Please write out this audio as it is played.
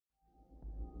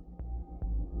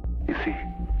see.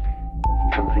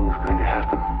 Something is going to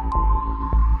happen.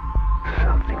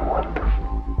 Something wonderful.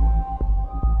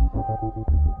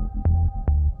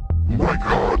 My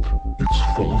God, it's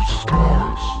full of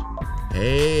stars.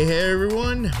 Hey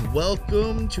everyone,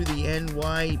 welcome to the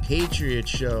NY Patriot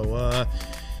Show.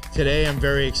 Today I'm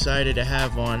very excited to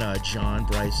have on John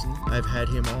Bryson. I've had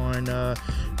him on,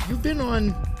 you've been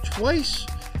on twice?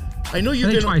 I know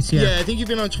you've been twice, yeah. Yeah, I think you've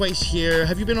been on twice here.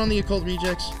 Have you been on the Occult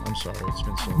Rejects? I'm sorry, it's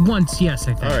been so long. Once, yes,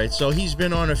 I think. All right, so he's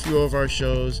been on a few of our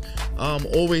shows.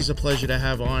 Always a pleasure to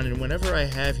have on, and whenever I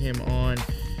have him on,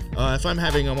 if I'm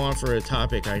having him on for a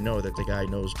topic, I know that the guy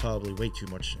knows probably way too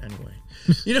much anyway.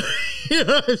 You know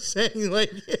what I'm saying?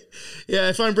 Like, yeah,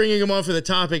 if I'm bringing him on for the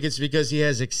topic, it's because he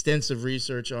has extensive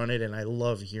research on it, and I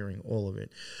love hearing all of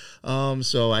it.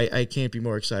 So I can't be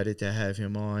more excited to have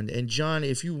him on. And John,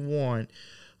 if you want,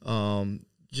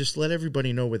 just let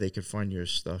everybody know where they can find your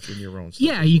stuff and your own stuff.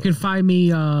 Yeah, you can find me,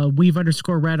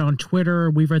 We've_read on Twitter.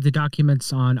 We've read the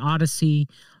documents on Odyssey.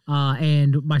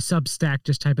 And my Substack,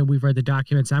 just type in We've Read the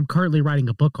Documents. I'm currently writing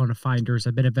a book on the Finders.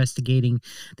 I've been investigating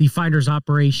the Finders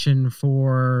operation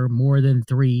for more than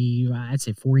 4 or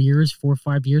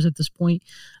 5 years at this point.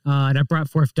 And I brought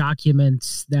forth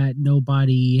documents that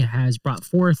nobody has brought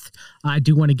forth. I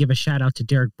do want to give a shout out to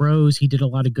Derek Brose. He did a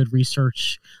lot of good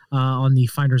research on the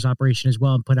Finders operation as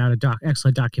well and put out an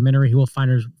excellent documentary. He will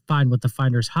find what the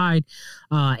Finders hide.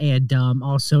 And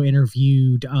also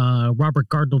interviewed Robert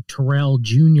Gardner Terrell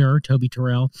Jr., Toby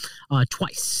Terrell,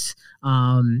 twice.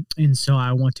 And so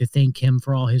I want to thank him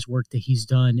for all his work that he's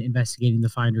done investigating the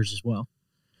Finders as well.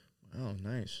 Oh,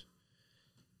 nice.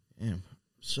 Yeah.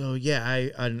 So, yeah,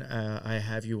 I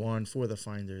have you on for the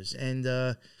Finders. And,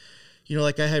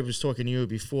 like I was talking to you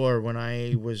before when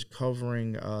I was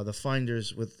covering the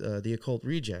Finders with the Occult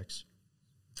Rejects,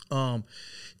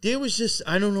 there was just,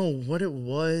 I don't know what it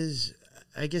was.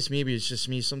 I guess maybe it's just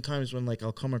me. Sometimes when,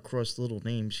 I'll come across little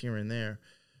names here and there,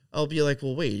 I'll be like,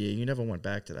 well, wait, you never went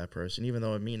back to that person, even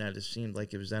though it may not have seemed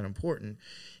like it was that important.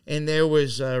 And there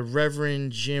was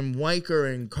Reverend Jim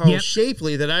Weicker and Carl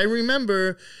Shapley that I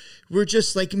remember were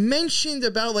just, mentioned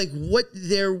about,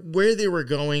 where they were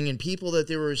going and people that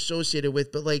they were associated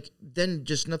with, but, then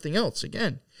just nothing else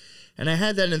again. And I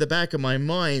had that in the back of my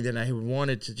mind, and I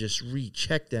wanted to just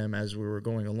recheck them as we were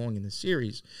going along in the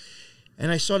series.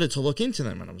 And I started to look into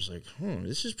them, and I was like,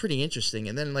 this is pretty interesting.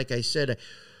 And then, like I said,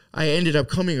 I ended up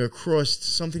coming across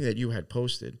something that you had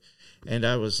posted, and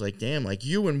I was like, damn,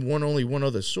 you and only one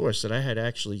other source that I had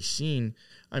actually seen.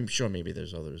 I'm sure maybe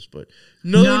there's others, but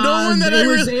no one that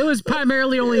it was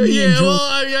primarily only me and Joel. Well,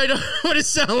 I don't want to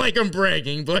sound like I'm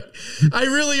bragging, but I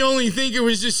really only think it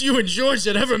was just you and George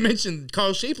that ever mentioned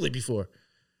Carl Shapley before.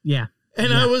 Yeah.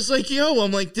 And I was like,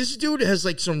 I'm like, this dude has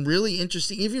some really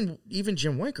interesting, even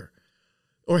Jim Weicker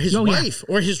or his wife.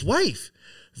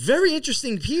 Very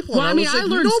interesting people. Well, I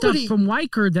learned stuff from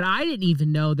Weicker that I didn't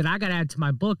even know that I got to add to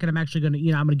my book, and I'm actually going to,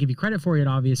 I'm going to give you credit for it,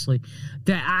 obviously,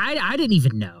 that I didn't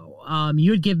even know.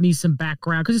 You would give me some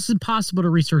background because it's impossible to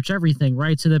research everything,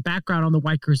 right? So the background on the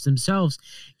Weickers themselves,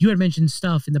 you had mentioned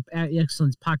stuff in the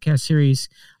excellent podcast series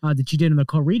that you did in the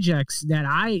Occult Rejects that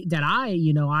I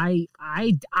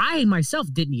myself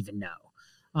didn't even know.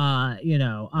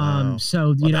 Wow.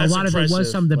 So a lot of it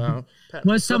was some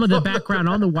of the background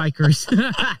on the Weickers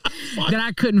that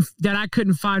I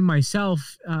couldn't find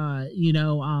myself.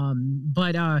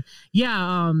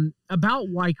 About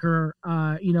Weicker,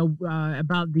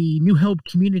 about the New Hope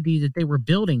community that they were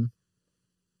building.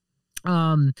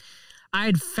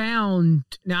 I found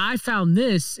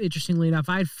this interestingly enough.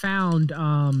 Let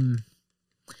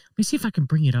me see if I can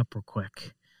bring it up real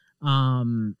quick.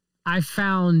 I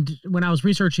found when I was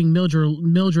researching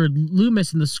Mildred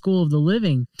Loomis in the School of the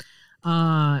Living,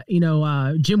 Jim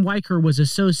Weicker was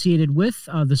associated with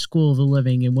the School of the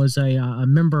Living and was a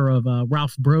member of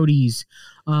Ralph Brody's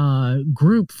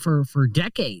group for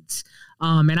decades.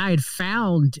 And I had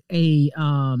found the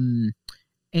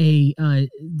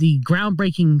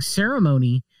groundbreaking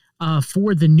ceremony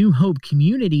for the New Hope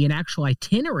community, an actual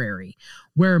itinerary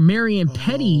where Marion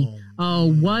Petty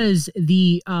was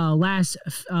the last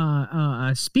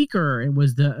speaker. It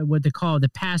was what they call the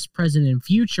past, present, and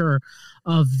future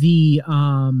of the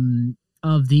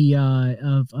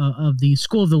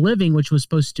School of the Living, which was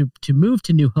supposed to move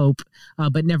to New Hope,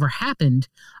 but never happened.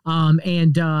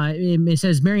 It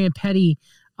says Marion Petty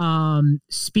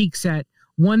speaks at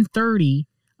 1:30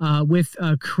 with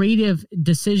creative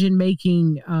decision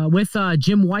making with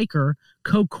Jim Weicker,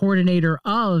 co-coordinator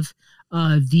of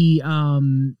the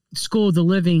School of the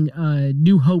Living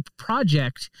New Hope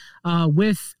project,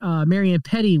 with Marion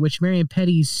Petty, which Marion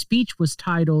Petty's speech was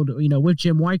titled, with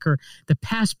Jim Weicker, The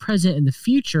Past, Present, and the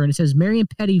Future. And it says Marion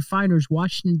Petty Finders,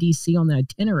 Washington, D.C. on the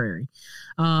itinerary,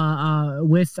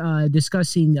 with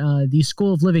discussing the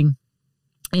School of Living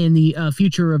and the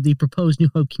future of the proposed New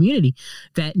Hope community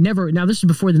now this is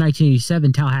before the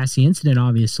 1987 Tallahassee incident,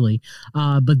 obviously,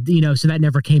 but so that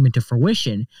never came into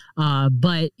fruition.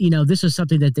 But this was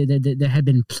something that had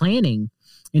been planning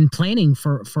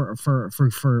for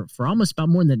almost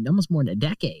more than a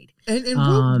decade. And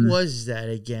what was that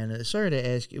again? Sorry to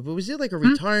ask you, but was it like a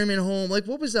retirement home? Like,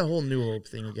 what was that whole New Hope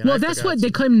thing again? Well, that's what they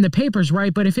claimed in the papers,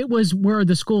 right? But if it was where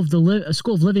the School of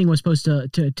Living was supposed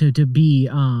to be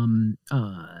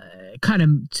kind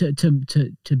of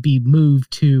to be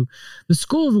moved to, the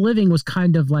School of the Living was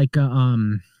kind of like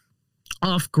a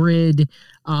off-grid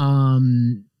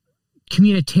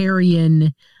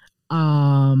communitarian.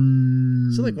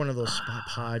 So like one of those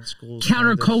pod schools,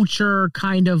 counterculture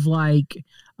kind of like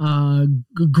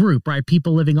group, right?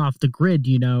 People living off the grid,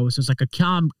 so it's like a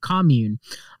commune.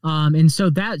 And so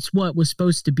that's what was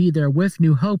supposed to be there with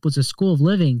New Hope, was a School of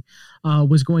Living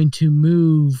was going to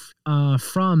move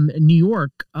from New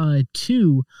York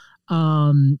to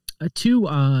Weicker.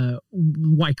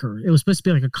 It was supposed to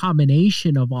be like a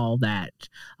combination of all that,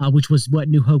 which was what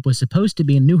New Hope was supposed to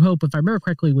be. And New Hope, if I remember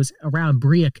correctly, was around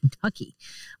Berea, Kentucky,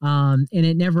 and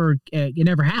it never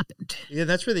happened. Yeah,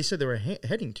 that's where they said they were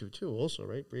heading to too. Also,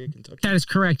 right, Berea, Kentucky. That is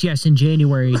correct. Yes, in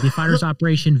January, the Finders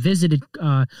Operation visited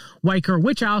Weicker,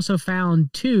 which I also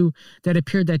found too that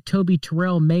appeared that Toby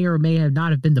Terrell may or may have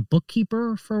not have been the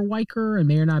bookkeeper for Weicker, and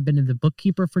may or not have been the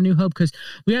bookkeeper for New Hope, because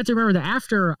we have to remember that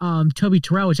after Toby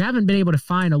Terrell, which I haven't been able to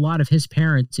find a lot of his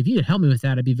parents. If you could help me with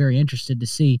that, I'd be very interested to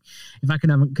see if I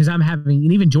can, because I'm having,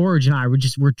 and even George and I we're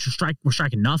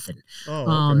striking nothing.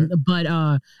 Oh, okay. But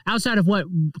outside of what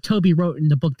Toby wrote in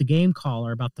the book The Game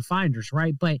Caller about the Finders,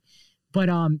 right? But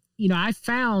I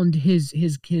found his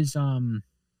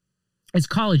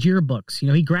college yearbooks.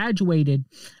 He graduated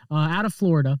out of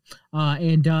Florida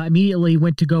and immediately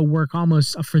went to go work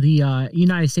almost for the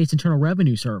United States Internal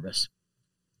Revenue Service.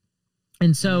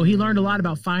 And so he learned a lot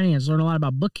about finance, learned a lot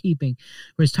about bookkeeping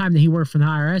for his time that he worked for the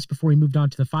IRS before he moved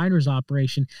on to the Finders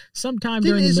Operation. Sometime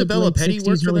during the Isabella Petty 60s,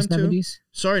 work for early them 70s. too?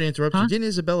 Sorry to interrupt Huh? you. Didn't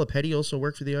Isabella Petty also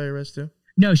work for the IRS too?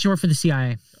 No, she worked for the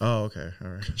CIA. Oh, okay. All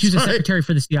right. She was a secretary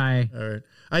for the CIA. All right.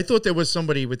 I thought there was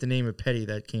somebody with the name of Petty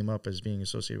that came up as being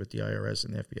associated with the IRS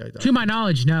and the FBI. To my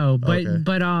knowledge, no. But Okay.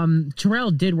 but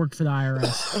Terrell did work for the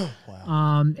IRS. Oh,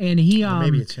 wow. And he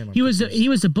maybe it's him. he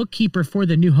was a bookkeeper for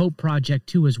the New Hope Project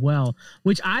too as well,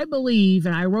 which I believe,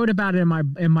 and I wrote about it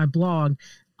in my blog,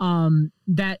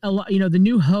 that a lot, the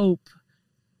New Hope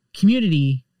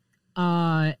community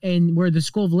and where the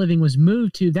School of Living was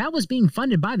moved to, that was being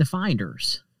funded by the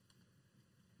Finders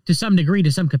to some degree,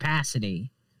 to some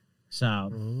capacity.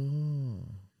 So, Oh.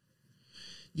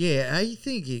 Yeah, I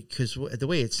think because the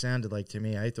way it sounded like to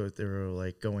me, I thought they were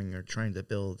like going or trying to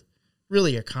build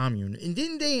really a commune. And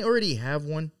didn't they already have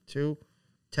one too,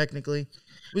 technically?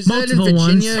 Was multiple that in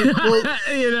Virginia? Well,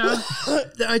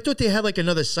 I thought they had like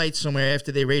another site somewhere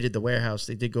after they raided the warehouse.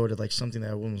 They did go to like something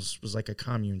that was like a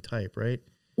commune type, right?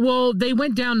 Well, they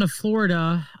went down to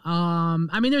Florida.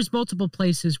 There's multiple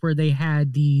places where they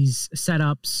had these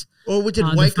setups. Or did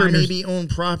Weicker maybe own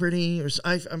property? Or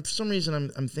for some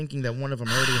reason, I'm thinking that one of them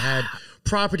already had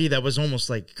property that was almost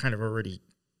like kind of already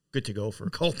good to go for a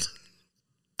cult.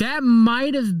 That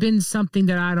might have been something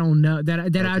that I don't know. That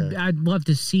Okay. I'd love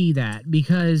to see that,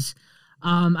 because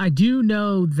I do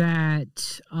know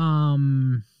that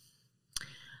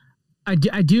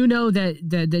I do know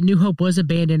that New Hope was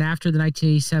abandoned after the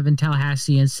 1987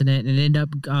 Tallahassee incident, and ended up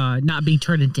not being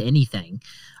turned into anything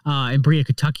in Berea,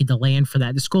 Kentucky, the land for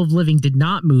that. The School of Living did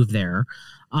not move there.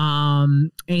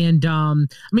 There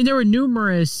were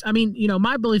numerous,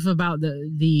 my belief about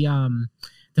the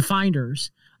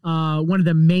Finders, one of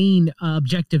the main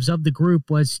objectives of the group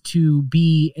was to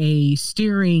be a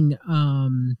steering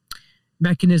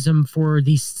mechanism for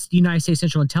the United States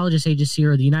Central Intelligence Agency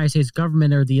or the United States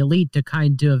government or the elite to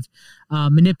kind of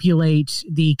manipulate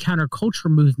the counterculture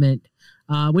movement,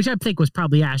 which I think was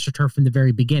probably AstroTurf from the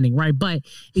very beginning, right? But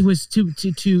it was to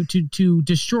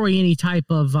destroy any type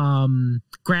of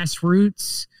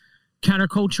grassroots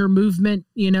counterculture movement,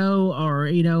 or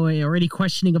any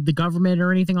questioning of the government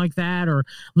or anything like that, or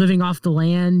living off the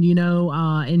land,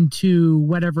 into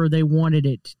whatever they wanted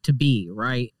it to be,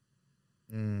 right?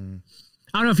 Mm.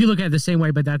 I don't know if you look at it the same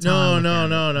way, but that's how I look at it.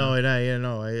 No. And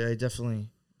I definitely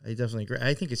I definitely agree.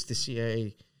 I think it's the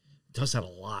CIA does that a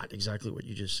lot. Exactly what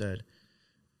you just said.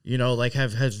 You know, like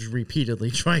has repeatedly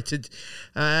tried to.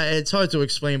 It's hard to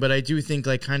explain, but I do think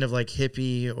like kind of like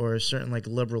hippie or a certain like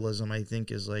liberalism. I think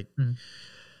is like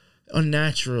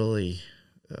unnaturally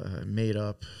made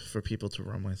up for people to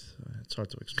run with. It's hard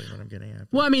to explain what I'm getting at.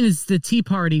 Well, I mean, it's the Tea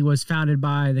Party was founded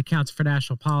by the Council for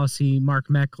National Policy, Mark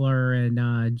Meckler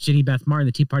and Ginny Beth Martin,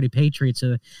 the Tea Party Patriots.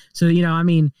 So you know, I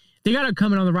mean, they got it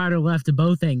coming on the right or left of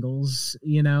both angles.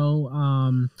 You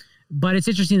know. But it's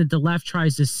interesting that the left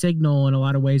tries to signal in a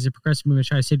lot of ways, the progressive movement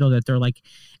tries to signal that they're like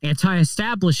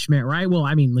anti-establishment, right? Well,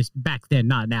 I mean, at least back then,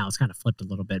 not now. It's kind of flipped a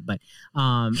little bit, but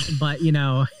you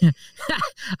know,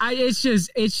 it's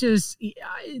just,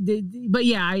 but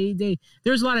yeah,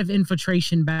 there's a lot of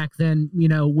infiltration back then, you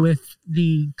know, with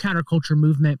the counterculture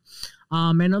movement.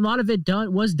 And a lot of it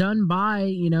was done by,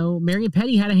 you know, Marion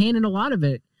Petty had a hand in a lot of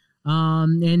it.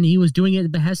 And he was doing it at the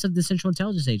behest of the Central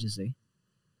Intelligence Agency.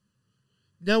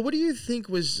 Now, what do you think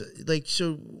was like,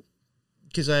 so,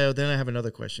 because then I have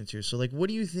another question too. So like, what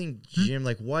do you think Jim,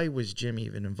 like, why was Jim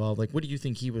even involved? Like, what do you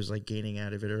think he was like gaining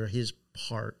out of it, or his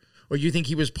part? Or you think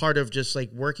he was part of just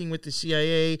like working with the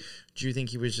CIA? Do you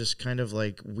think he was just kind of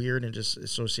like weird and just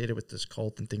associated with this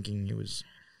cult and thinking he was,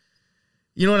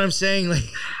 you know what I'm saying? Like,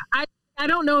 I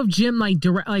don't know if Jim I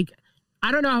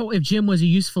don't know if Jim was a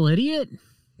useful idiot.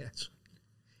 Yes.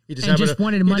 He just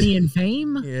wanted money and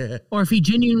fame, yeah. Or if he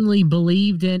genuinely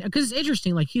believed in, because it's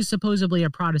interesting, like he's supposedly a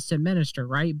Protestant minister,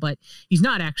 right? But he's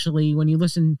not actually. When you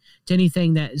listen to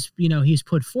anything that is, you know, he's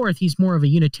put forth, he's more of a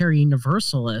Unitarian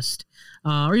Universalist,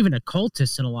 or even a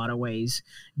cultist in a lot of ways.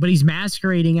 But he's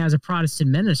masquerading as a Protestant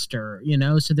minister, you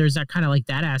know. So there's that kind of like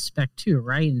that aspect too,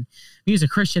 right? And he's a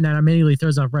Christian that immediately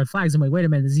throws off red flags. I'm like, wait a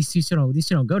minute, these two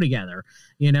don't go together,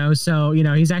 you know. So you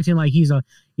know, he's acting like he's a,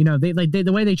 you know,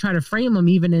 the way they try to frame him,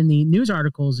 even in the news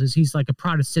articles, is he's like a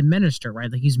Protestant minister,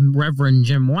 right? Like he's Reverend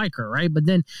Jim Weicker, right? But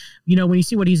then, you know, when you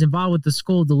see what he's involved with the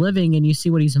School of the Living and you see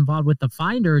what he's involved with the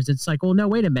Finders, it's like, well, no,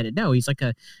 wait a minute. No, he's like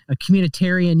a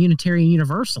communitarian, Unitarian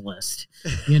Universalist,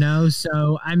 you know?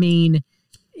 So, I mean,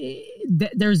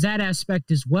 there's that aspect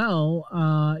as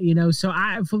well, you know? So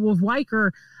with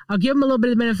Weicker, I'll give him a little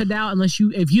bit of the benefit of the doubt unless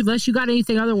you got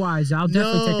anything otherwise. I'll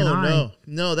definitely take an eye.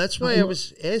 No, that's why I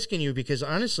was asking you, because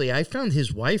honestly, I found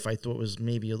his wife, I thought, was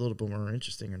maybe a little bit more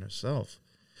interesting in herself.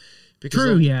 Because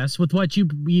true, yes. With what you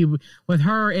with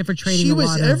her infiltrating, she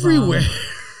was everywhere.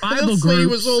 Bible groups, lady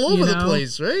was all over the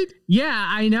place, right? Yeah,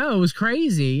 I know, it was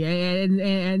crazy,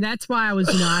 and that's why I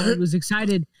was, you know, I was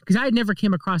excited because I had never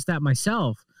came across that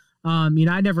myself. You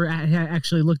know, I never had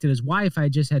actually looked at his wife. I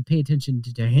just had paid attention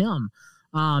to him.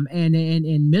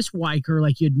 And Miss Weicker,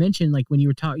 like you had mentioned, like when you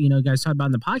were talking, you know, guys talked about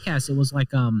in the podcast, it was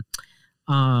like,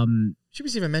 she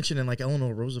was even mentioned in like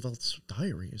Eleanor Roosevelt's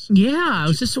diaries. Yeah, it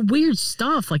was just weird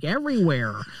stuff, like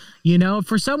everywhere, you know,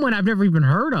 for someone I've never even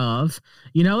heard of,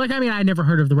 you know, like, I mean, I never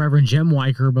heard of the Reverend Jim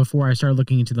Weicker before I started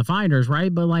looking into the Finders,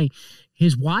 right? But like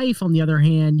his wife, on the other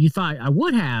hand, you thought I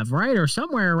would have, right? Or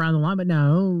somewhere around the line, but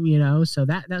no, you know, so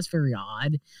that's very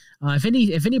odd.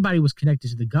 If anybody was connected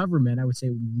to the government, I would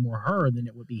say more her than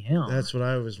it would be him. That's what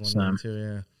I was wondering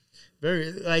too.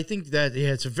 Yeah, I think that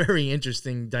it's a very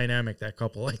interesting dynamic, that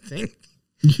couple. I think.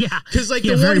 Yeah, because like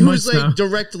the one who's like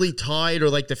directly tied, or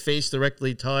like the face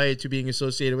directly tied to being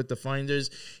associated with the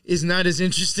Finders, is not as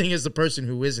interesting as the person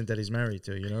who isn't, that he's married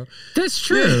to. You know, that's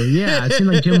true. Yeah, it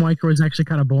seemed like Jim Weicker was actually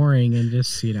kind of boring and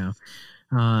just, you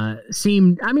know,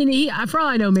 seemed. I mean, for all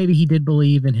I know, maybe he did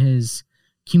believe in his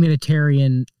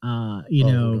communitarian, you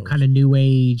know, kind of new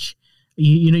age,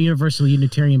 you know, universal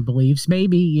Unitarian beliefs.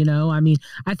 Maybe, you know, I mean,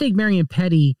 I think Marion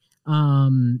Petty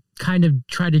kind of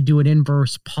tried to do an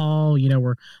inverse Paul, you know,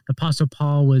 where the Apostle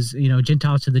Paul was, you know,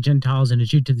 Gentiles to the Gentiles and a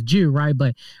Jew to the Jew, right?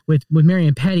 But with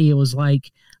Marion Petty, it was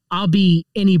like, I'll be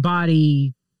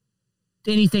anybody,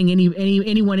 anything,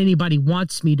 anyone anybody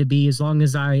wants me to be, as long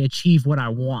as I achieve what I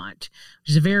want,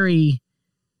 which is a very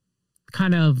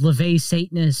kind of LaVey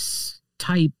Satanist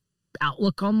type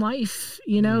outlook on life,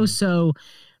 you know? So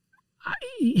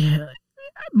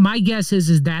my guess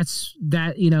is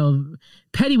that, you know,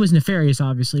 Petty was nefarious,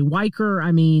 obviously. Weicker,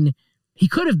 I mean, he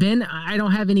could have been. I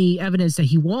don't have any evidence that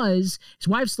he was. His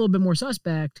wife's a little bit more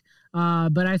suspect.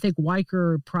 But I think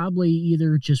Weicker probably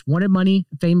either just wanted money,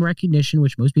 fame, recognition,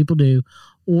 which most people do,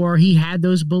 or he had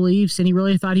those beliefs and he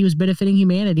really thought he was benefiting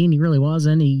humanity, and he really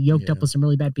wasn't. He yoked up with some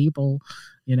really bad people,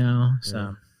 you know,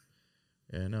 so.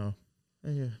 Yeah, no.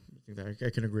 Yeah, I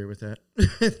can agree with that.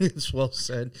 It's well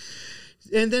said.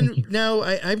 And then now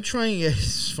I'm trying.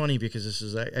 It's funny because this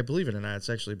is, I believe it or not, it's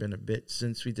actually been a bit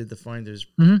since we did the Finders,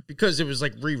 because it was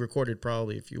like re-recorded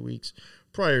probably a few weeks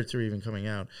prior to even coming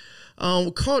out.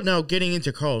 Now getting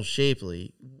into Carl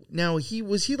Shapley. Now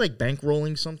was he like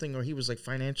bankrolling something, or he was like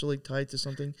financially tied to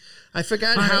something? I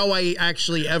forgot how I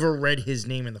actually ever read his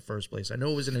name in the first place. I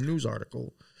know it was in a news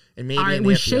article. And maybe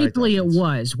with Shapley, it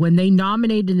was when they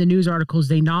nominated the news articles.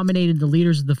 They nominated the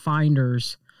leaders of the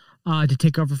Finders to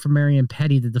take over from Marion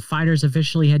Petty. That the Finders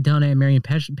officially had done it, and Marion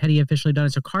Petty officially done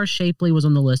it. So Carl Shapley was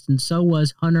on the list, and so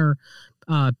was Hunter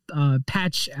Adams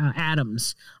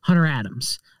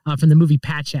from the movie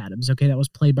Patch Adams. Okay, that was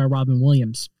played by Robin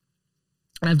Williams.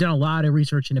 I've done a lot of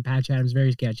research into Patch Adams.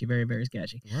 Very sketchy, very, very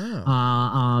sketchy.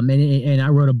 Wow. And I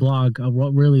wrote a blog.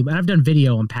 And I've done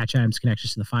video on Patch Adams'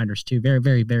 connections to the Finders too. Very,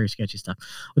 very, very sketchy stuff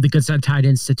with the Good Son Tide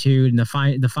Institute and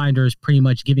the Finders pretty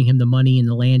much giving him the money and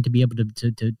the land to be able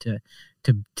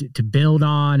to build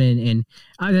on. And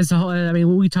that's a whole. I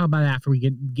mean, we talk about it after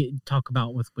we talk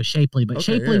about with Shapley. But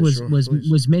okay, Shapley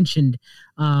was mentioned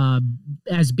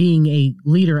as being a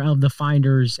leader of the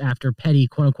Finders after Petty,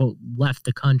 quote unquote, left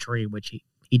the country, which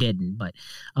he didn't, but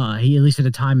he, at least at the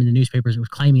time in the newspapers, was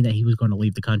claiming that he was going to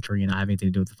leave the country and not have anything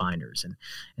to do with the Finders and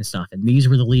stuff. And these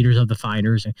were the leaders of the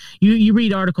Finders. And you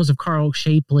read articles of Carl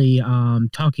Shapley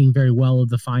talking very well of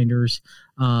the Finders,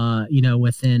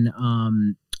 within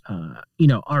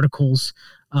articles.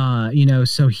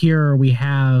 So here we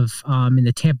have in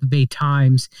the Tampa Bay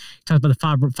Times, talks about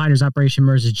the Finders Operation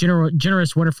members as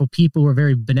generous, wonderful people who are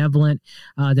very benevolent,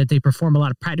 that they perform a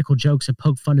lot of practical jokes and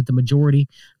poke fun at the majority.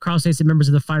 Carl states that members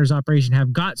of the Finders Operation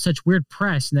have got such weird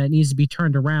press and that it needs to be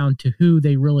turned around to who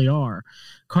they really are.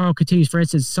 Carl continues, for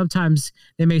instance, sometimes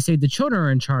they may say the children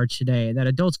are in charge today, that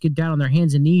adults get down on their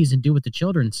hands and knees and do what the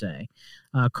children say.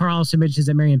 Carl also mentions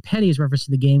that Marion Petty is referenced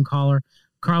to the game caller.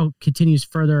 Carl continues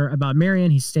further about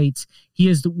Marion. He states, he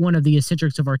is one of the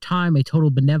eccentrics of our time, a total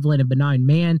benevolent and benign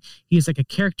man. He is like a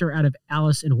character out of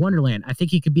Alice in Wonderland. I think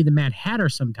he could be the Mad Hatter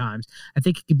sometimes. I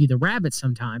think he could be the Rabbit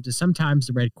sometimes, and sometimes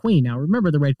the Red Queen. Now,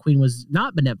 remember, the Red Queen was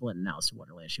not benevolent in Alice in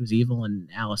Wonderland. She was evil and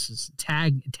Alice's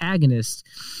antagonist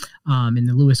in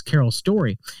the Lewis Carroll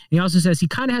story. And he also says he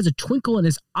kind of has a twinkle in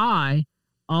his eye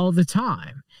all the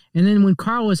time. And then when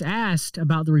Carl was asked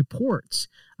about the reports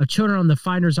of children on the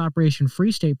Finders Operation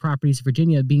Free State properties in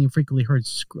Virginia being frequently heard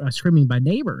screaming by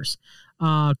neighbors,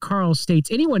 Carl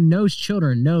states, anyone knows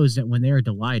children knows that when they are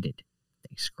delighted,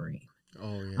 they scream.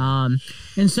 Oh, yeah.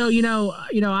 And so,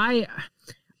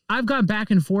 I've gone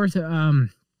back and forth.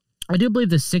 I do believe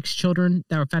the 6 children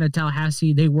that were found in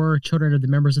Tallahassee, they were children of the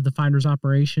members of the Finders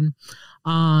Operation.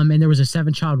 And there was a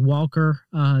 7-child Walker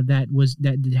that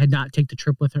had not taken the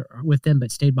trip with them,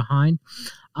 but stayed behind.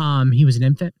 He was an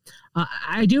infant.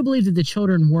 I do believe that the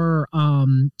children were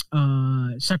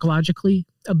psychologically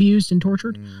abused and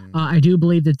tortured. I do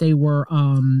believe that they were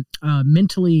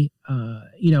mentally,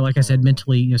 like I said,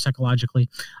 mentally, psychologically.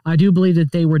 I do believe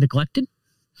that they were neglected.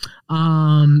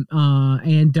 I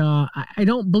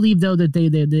don't believe though that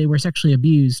they were sexually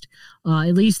abused.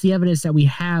 At least the evidence that we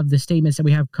have, the statements that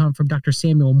we have come from Dr.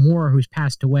 Samuel Moore, who's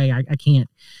passed away. I can't,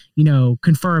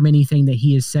 confirm anything that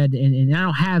he has said, and I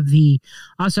don't have the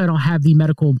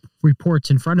medical reports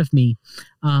in front of me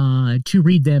to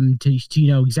read them to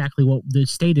know exactly what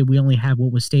was stated. We only have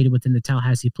what was stated within the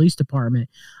Tallahassee Police Department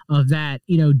of that,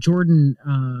 Jordan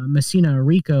Messina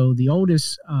Rico, the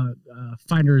oldest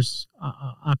Finders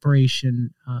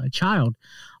Operation child,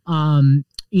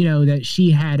 that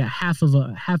she had half of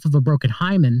a broken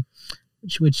hymen,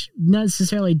 which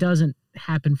necessarily doesn't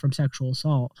happen from sexual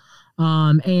assault.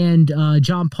 And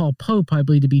John Paul Pope, I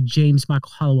believe to be James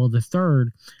Michael Hollowell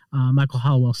III, Michael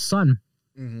Hollowell's son,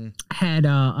 had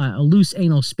a loose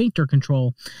anal sphincter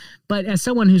control. But as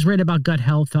someone who's read about gut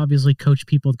health, obviously coached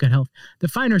people with gut health, the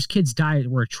Finders kids' diet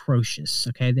were atrocious.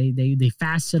 Okay, they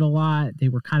fasted a lot. They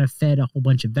were kind of fed a whole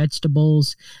bunch of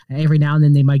vegetables. Every now and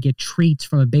then they might get treats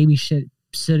from a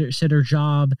babysitter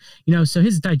job. So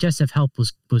his digestive health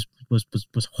was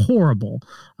horrible.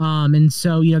 And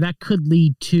so that could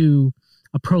lead to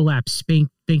a prolapse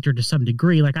sphincter to some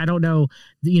degree. Like, I don't know,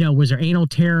 was there anal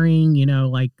tearing?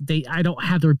 I don't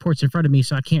have the reports in front of me,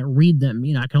 so I can't read them.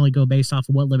 I can only go based off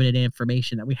of what limited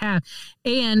information that we have.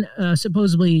 And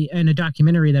supposedly in a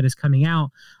documentary that is coming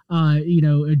out,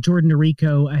 Jordan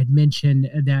Noriko had mentioned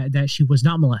that she was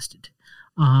not molested.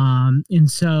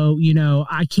 And so,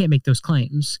 I can't make those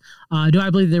claims. Do I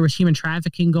believe there was human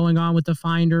trafficking going on with the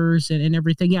Finders and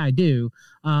everything? Yeah, I do.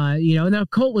 And the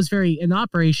cult was in the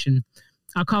operation,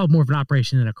 I'll call it more of an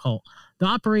operation than a cult. The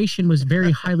operation was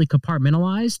very highly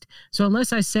compartmentalized. So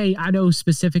unless I say I know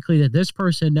specifically that this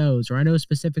person knows, or I know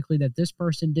specifically that this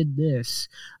person did this,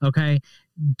 okay,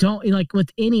 don't, like with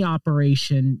any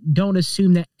operation, don't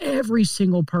assume that every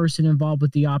single person involved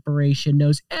with the operation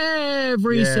knows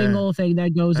every single thing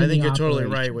that goes in the operation. I think you're totally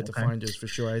right with the finders for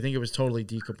sure. I think it was totally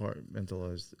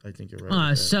decompartmentalized. I think you're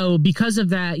right. So because of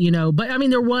that, but I mean,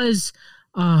 there was,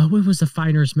 what was the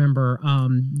finders member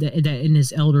that in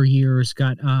his elder years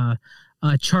got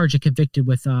charged and convicted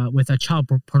with a child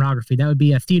pornography. That would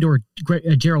be Theodore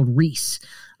Gerald Reese.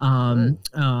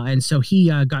 And so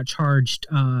he got charged,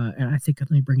 and I think,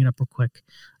 let me bring it up real quick.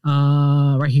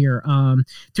 Right here.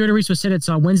 Theodore Reese was sentenced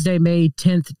on Wednesday, May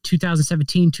 10th,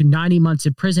 2017 to 90 months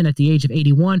in prison at the age of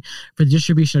 81 for the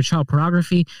distribution of child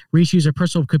pornography. Reese used a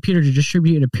personal computer to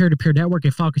distribute a peer-to-peer network,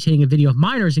 a file containing a video of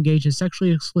minors engaged in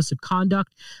sexually explicit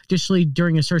conduct. Additionally,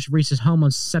 during a search of Reese's home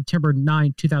on September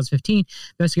 9, 2015,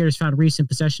 investigators found Reese in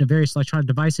possession of various electronic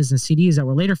devices and CDs that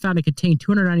were later found to contain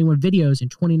 291 videos and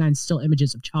 29 still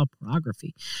images of child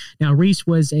pornography. Now, Reese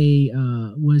was a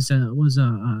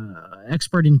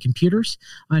expert in computers,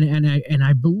 and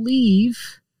I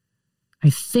believe, I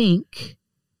think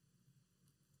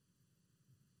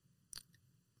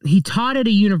he taught at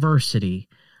a university.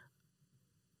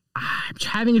 I'm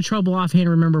having a trouble offhand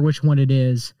to remember which one it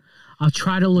is. I'll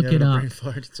try to look it up.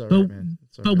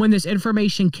 But when this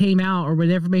information came out, or when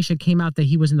the information came out that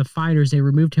he was in the finders, they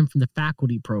removed him from the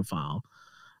faculty profile.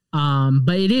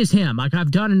 But it is him. Like,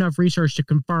 I've done enough research to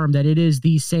confirm that it is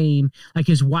the same. Like,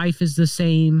 his wife is the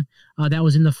same. That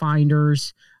was in the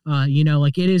finders.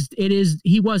 Like, it is.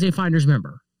 He was a finders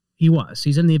member.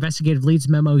 He's in the investigative leads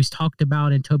memo. He's talked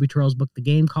about in Toby Terrell's book, The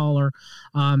Game Caller.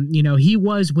 He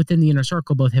was within the inner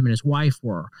circle. Both him and his wife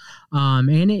were.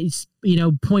 And it's,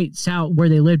 points out where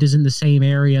they lived is in the same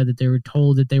area that they were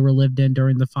told that they were lived in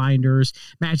during the finders.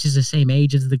 Matches the same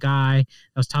age as the guy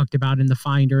that was talked about in the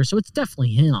finders. So it's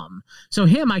definitely him. So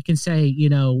him, I can say, he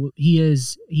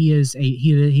is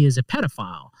a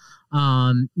pedophile.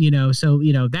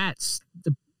 So, that's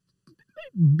the,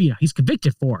 he's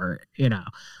convicted for it,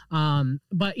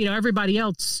 but everybody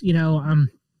else,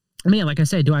 like I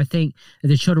said, do I think that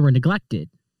the children were neglected?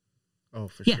 Oh,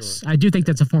 for yes, sure. I do think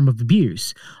that's a form of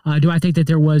abuse. Do I think that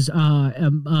there was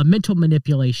mental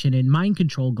manipulation and mind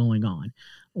control going on?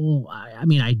 Well,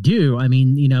 I do.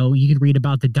 You can read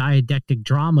about the didactic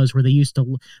dramas where they used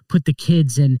to put the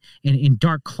kids in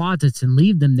dark closets and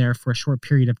leave them there for a short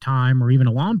period of time, or even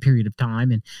a long period of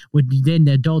time, and then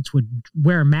the adults would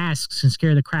wear masks and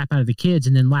scare the crap out of the kids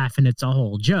and then laugh, and it's a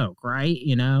whole joke, right?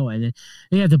 And then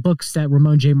they have the books that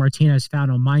Ramon J. Martinez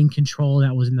found on mind control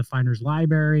that was in the Finders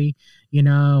Library,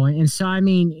 and so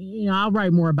I'll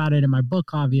write more about it in my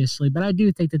book, obviously, but I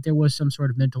do think that there was some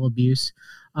sort of mental abuse.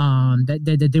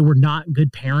 That they were not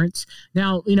good parents.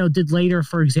 Now, did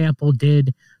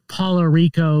Paula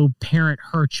Rico parent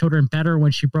her children better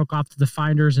when she broke off to the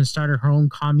Finders and started her own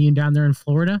commune down there in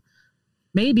Florida?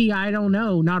 Maybe, I don't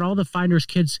know. Not all the Finders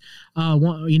kids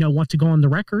want to go on the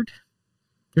record.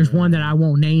 There's one that I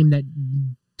won't name that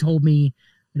told me,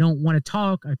 I don't want to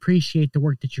talk. I appreciate the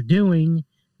work that you're doing,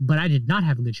 but I did not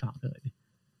have a good childhood.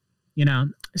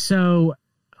 So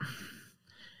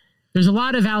there's a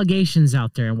lot of allegations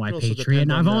out there in White Patriot,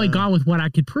 and I've only gone with what I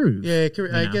could prove. Yeah,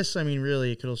 I guess,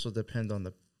 really, it could also depend on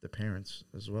the parents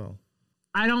as well.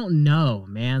 I don't know,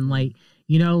 man. When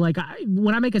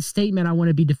I make a statement, I want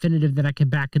to be definitive that I can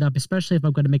back it up, especially if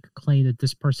I'm going to make a claim that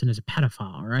this person is a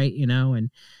pedophile, right?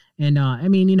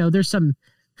 There's some...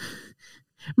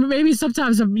 Maybe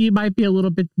sometimes you might be a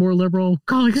little bit more liberal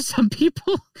calling some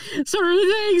people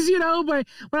certain things, but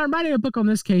when I'm writing a book on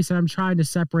this case and I'm trying to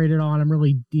separate it all and I'm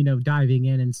really, diving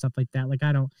in and stuff like that,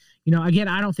 I don't, again,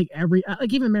 I don't think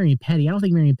even Marion Petty, I don't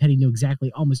think Marion Petty knew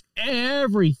exactly almost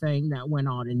everything that went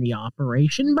on in the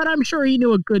operation, but I'm sure he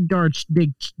knew a good, dark,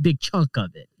 big chunk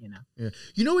of it, Yeah.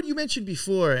 What you mentioned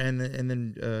before, and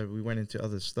then we went into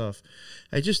other stuff.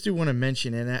 I just do want to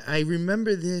mention, and I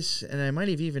remember this, and I might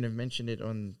have even mentioned it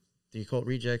on the Occult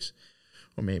Rejects,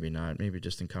 or maybe not, maybe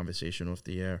just in conversation off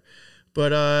the air.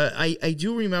 But I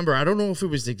do remember, I don't know if it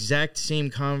was the exact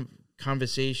same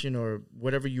conversation or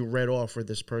whatever you read off where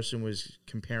this person was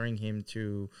comparing him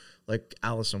to, like,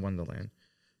 Alice in Wonderland.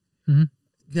 Mm-hmm.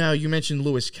 Now, you mentioned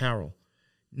Lewis Carroll.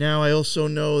 Now, I also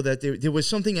know that there was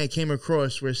something I came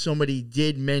across where somebody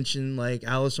did mention, like,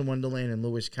 Alice in Wonderland and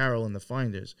Lewis Carroll in the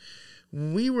Finders.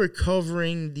 We were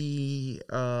covering the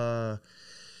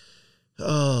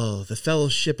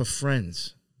Fellowship of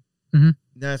Friends. Mm-hmm.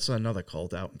 That's another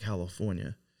cult out in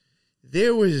California.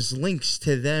 there was links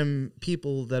to them,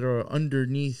 people that are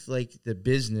underneath like the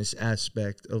business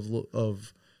aspect of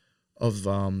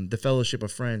the Fellowship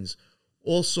of Friends,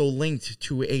 also linked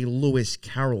to a Lewis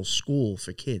Carroll school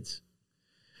for kids.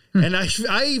 And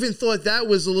I even thought that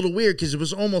was a little weird because it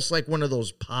was almost like one of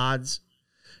those pods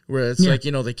where it's like,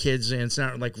 you know, the kids, and it's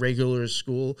not like regular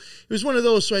school. It was one of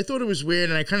those. So I thought it was weird,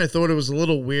 and I kind of thought it was a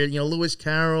little weird. You know, Lewis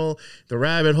Carroll, the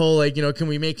rabbit hole, like, you know, can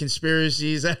we make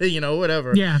conspiracies? You know,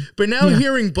 whatever. Yeah. But now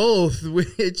hearing both,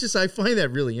 it's just, I find that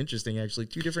really interesting, actually.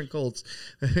 Two different cults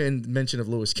and mention of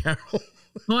Lewis Carroll.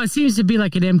 Well, it seems to be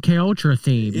like an MK Ultra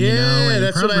theme. Yeah, you know, and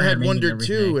that's what I had programming wondered and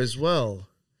too, everything. as well.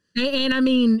 And I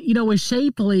mean, you know, with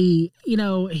Shapley, you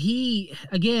know,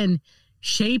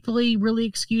 Shapley really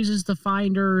excuses the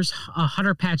finders.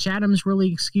 Hunter Patch Adams really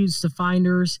excused the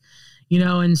finders, you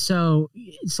know, and so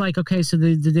it's like, okay, so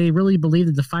did they really believe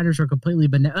that the finders were completely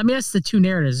benevolent? I mean, that's the two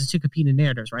narratives, the two competing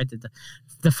narratives, right? That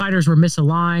the finders were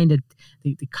misaligned.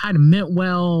 They kind of meant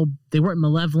well. They weren't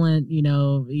malevolent, you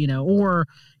know, or,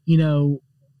 you know,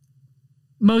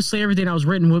 mostly everything I was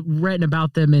written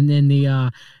about them and then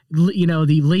the, you know,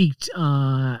 the leaked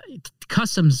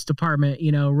Customs Department,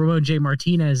 you know, Ramon J.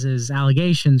 Martinez's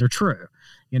allegations are true,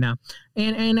 you know,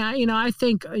 and I, you know, I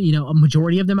think, you know, a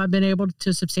majority of them I've been able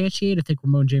to substantiate. I think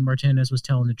Ramon J. Martinez was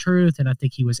telling the truth, and I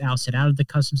think he was ousted out of the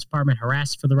Customs Department,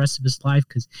 harassed for the rest of his life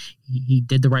because he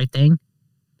did the right thing,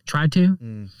 tried to,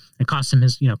 and cost him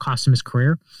his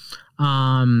career.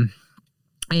 And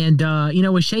you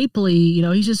know, with Shapley, you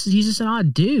know, he's just an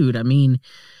odd dude. I mean,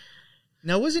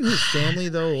 now, wasn't his family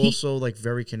though also like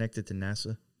very connected to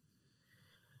NASA?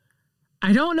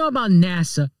 I don't know about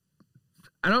NASA.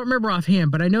 I don't remember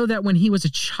offhand, but I know that when he was a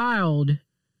child,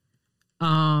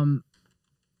 because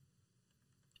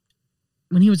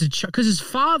his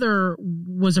father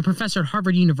was a professor at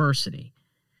Harvard University,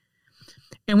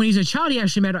 and when he was a child, he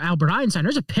actually met Albert Einstein.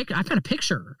 I found a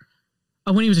picture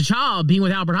of when he was a child being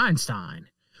with Albert Einstein.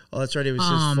 Oh, that's right. It was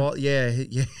his fault.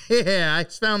 Yeah. I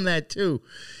found that too.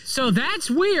 So that's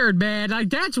weird, man. Like,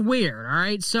 that's weird. All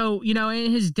right. So, you know,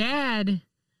 and his dad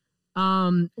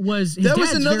was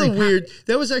another weird.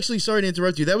 That was actually, sorry to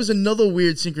interrupt you. That was another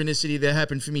weird synchronicity that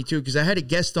happened for me too, because I had a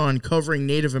guest on covering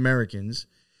Native Americans,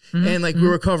 and like we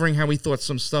were covering how we thought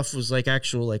some stuff was like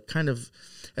actual, like kind of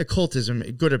occultism,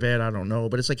 good or bad, I don't know,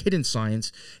 but it's like hidden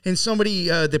science. And somebody,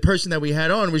 the person that we had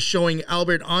on, was showing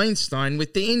Albert Einstein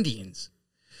with the Indians.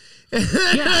 And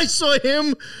I saw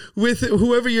him with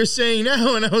whoever you're saying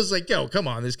now, and I was like, "Yo, come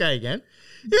on, this guy again."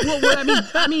 Well,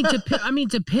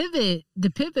 to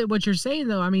pivot what you're saying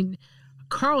though. I mean,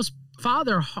 Carl's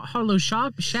father, Harlow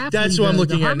Shapley. That's what I'm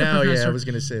looking at now. Professor, yeah, I was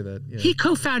going to say that. Yeah. He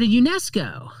co-founded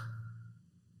UNESCO.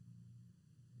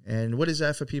 And what is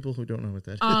that for people who don't know what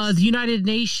that is? The United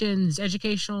Nations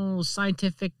Educational,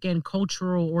 Scientific, and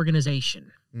Cultural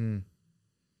Organization.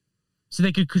 So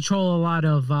they could control a lot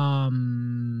of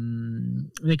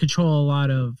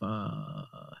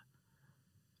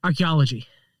archaeology.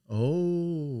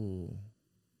 Oh,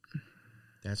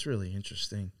 that's really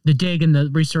interesting. The dig and the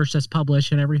research that's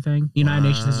published and everything. The United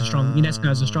Nations has UNESCO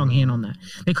has a strong hand on that.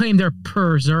 They claim they're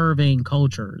preserving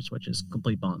cultures, which is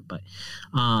complete bunk. But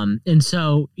and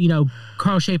so, you know,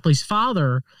 Carl Shapley's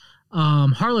father,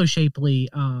 Harlow Shapley,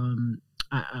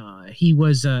 he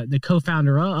was the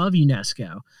co-founder of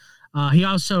UNESCO. He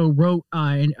also wrote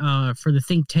for the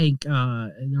think tank,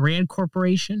 the Rand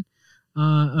Corporation,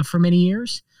 for many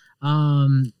years.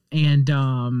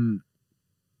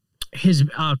 His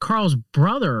Carl's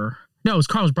brother, no, it was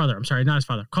Carl's brother. I'm sorry, not his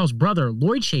father. Carl's brother,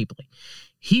 Lloyd Shapley.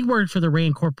 He worked for the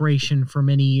Rand Corporation for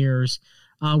many years.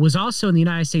 Was also in the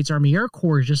United States Army Air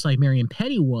Corps, just like Marion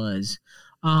Petty was,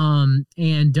 and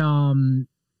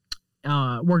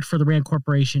worked for the Rand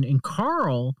Corporation. And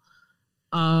Carl,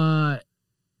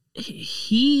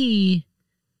 he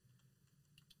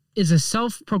is a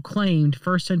self-proclaimed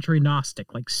first-century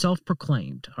Gnostic, like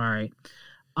self-proclaimed. All right.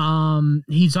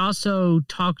 He's also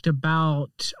talked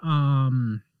about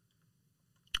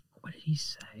what did he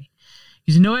say?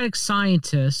 He's a noetic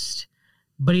scientist,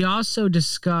 but he also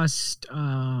discussed.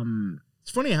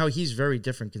 It's funny how he's very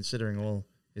different considering all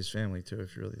his family too,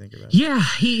 if you really think about it. Yeah,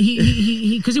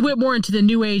 he because he went more into the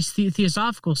New Age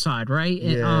theosophical side, right?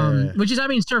 Yeah. Which is, I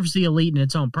mean, serves the elite in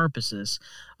its own purposes.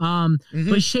 But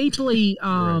Shapley,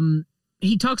 Right.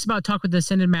 he talks about talk with the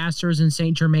Ascended Masters and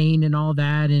Saint Germain and all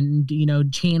that, and, you know,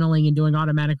 channeling and doing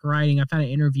automatic writing. I found an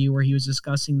interview where he was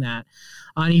discussing that.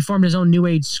 And he formed his own New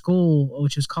Age school,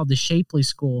 which was called the Shapley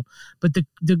School. But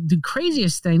the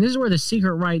craziest thing, this is where the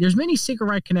secret right, there's many secret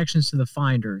right connections to the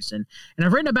Finders. And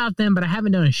I've written about them, but I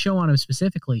haven't done a show on them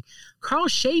specifically. Carl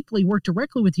Shapley worked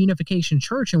directly with the Unification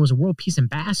Church and was a world peace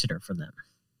ambassador for them.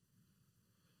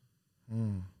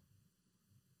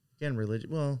 Again, religion.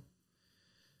 Well,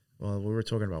 we were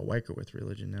talking about Weicker with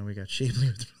religion. Now we got Shapley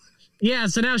with religion. Yeah,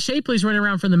 so now Shapley's running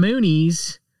around for the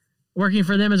Moonies, working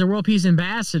for them as a world peace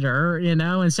ambassador, you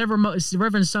know, and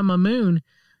Reverend Sun Moon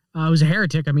was a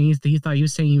heretic. I mean, he thought he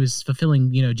was saying he was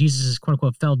fulfilling, you know, Jesus's quote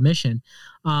unquote failed mission.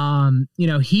 You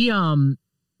know, he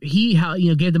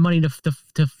gave the money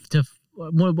to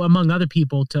among other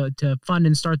people to fund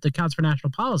and start the Council for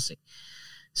National Policy.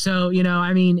 So, you know,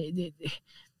 I mean,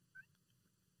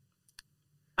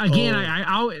 again,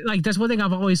 I like that's one thing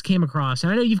I've always came across,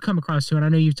 and I know you've come across too, and I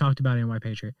know you've talked about it in White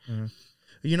Patriot. Mm-hmm.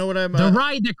 You know what I'm the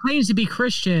right that claims to be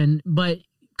Christian, but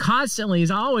constantly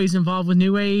is always involved with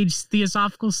New Age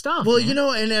theosophical stuff. Well, man. you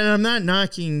know, and I'm not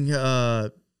knocking.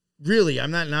 Really,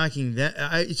 I'm not knocking that.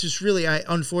 It's just really,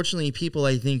 unfortunately, people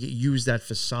I think use that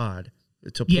facade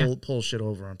to pull shit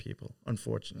over on people.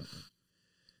 Unfortunately.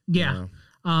 Yeah. You know?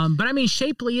 But I mean,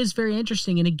 Shapley is very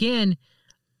interesting, and again,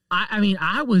 I mean,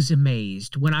 I was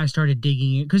amazed when I started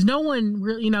digging it because no one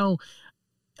really, you know,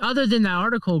 other than that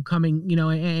article coming, you know,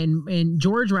 and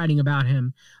George writing about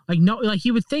him, like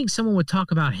you would think someone would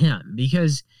talk about him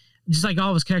because just like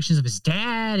all of his connections of his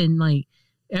dad and like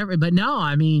but no,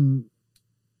 I mean,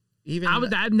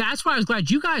 that's why I was glad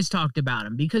you guys talked about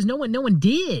him because no one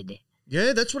did.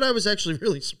 Yeah, that's what I was actually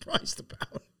really surprised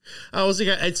about. I was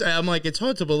like, I'm like, it's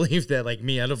hard to believe that, like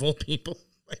me, out of all people,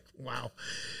 like, wow.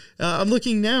 I'm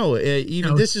looking now.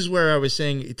 This is where I was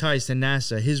saying it ties to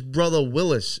NASA. His brother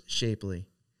Willis Shapley,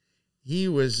 he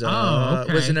was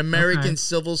an American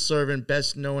civil servant,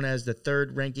 best known as the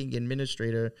third-ranking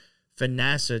administrator for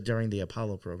NASA during the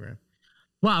Apollo program.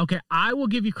 Wow. Okay, I will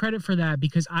give you credit for that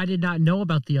because I did not know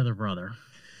about the other brother.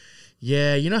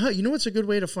 Yeah, you know what's a good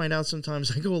way to find out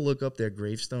sometimes? I go look up their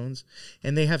gravestones,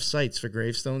 and they have sites for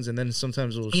gravestones, and then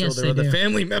sometimes it will show their other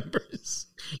family members.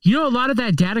 You know, a lot of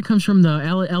that data comes from the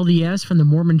LDS, from the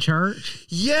Mormon Church.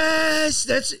 Yes,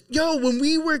 when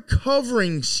we were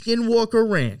covering Skinwalker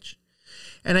Ranch,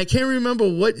 and I can't remember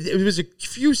it was a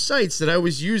few sites that I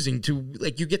was using to,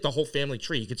 like, you get the whole family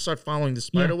tree. You could start following the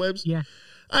spider webs. Yeah.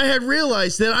 I had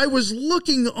realized that I was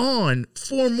looking on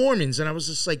for Mormons, and I was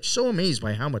just like so amazed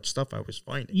by how much stuff I was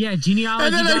finding. Yeah, genealogy.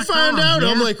 And then I found out,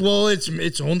 I'm like, well,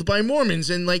 it's owned by Mormons,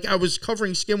 and like I was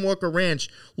covering Skinwalker Ranch,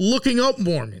 looking up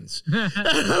Mormons. And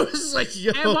I was like,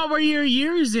 yo. And what were you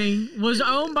using was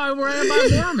owned by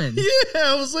Mormons. Yeah,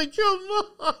 I was like, come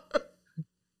on.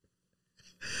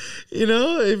 You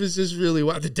know, it was just really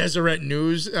wild. The Deseret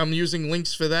News, I'm using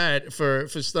links for that, for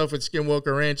stuff with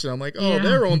Skinwalker Ranch, and I'm like,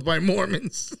 they're owned by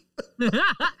Mormons.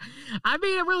 I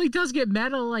mean, it really does get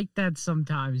meta like that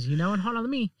sometimes, you know? And hold on, let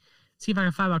me see if I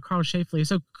can find out Carl Shapley.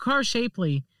 So Carl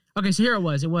Shapley, okay, so here it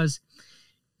was. It was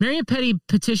Marion Petty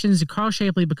petitions Carl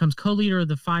Shapley becomes co-leader of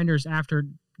the Finders after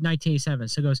 1987.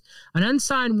 So it goes, an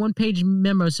unsigned one-page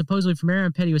memo supposedly from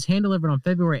Marion Petty was hand-delivered on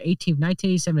February 18th,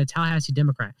 1987 to Tallahassee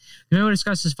Democrat. The memo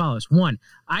discussed as follows. 1,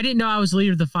 I didn't know I was the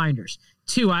leader of the Finders.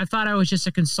 2, I thought I was just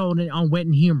a consultant on wit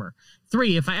and humor.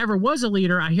 3, if I ever was a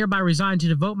leader, I hereby resign to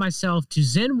devote myself to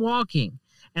Zen walking,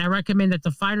 and I recommend that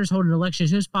the Finders hold an election as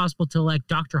soon as possible to elect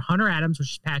Dr. Hunter Adams,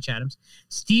 which is Patch Adams,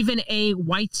 Stephen A.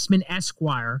 Weitzman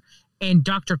Esquire, and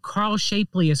Dr. Carl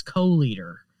Shapley as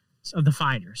co-leader of the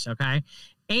Finders, okay?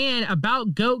 And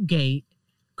about Goatgate,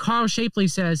 Carl Shapley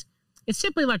says, it's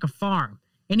simply like a farm.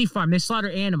 Any farm. They slaughter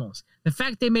animals. The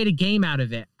fact they made a game out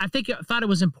of it, I thought it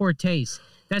was in poor taste.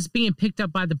 That's being picked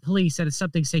up by the police that it's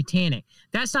something satanic.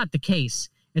 That's not the case.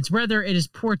 It's rather it is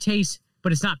poor taste,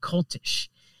 but it's not cultish.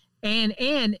 And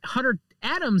Hunter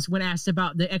Adams, when asked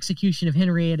about the execution of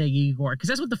Henrietta Igor, because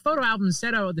that's what the photo album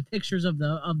said out of the pictures of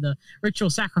the ritual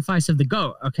sacrifice of the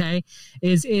goat. Okay,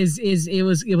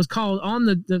 it was called on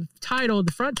the title,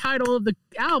 the front title of the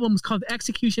album was called The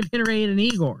Execution of Henrietta and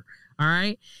Igor. All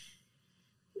right,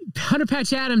 Hunter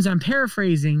Patch Adams, I'm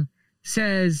paraphrasing,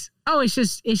 says, "Oh, it's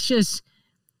just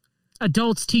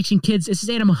adults teaching kids. This is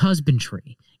animal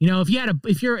husbandry. You know,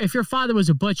 if your father was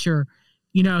a butcher."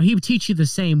 You know, he would teach you the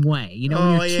same way. You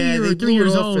know, when you're 2 or 3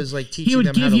 years old, he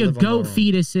would give you goat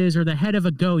fetuses or the head of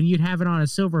a goat, and you'd have it on a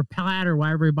silver platter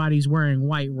while everybody's wearing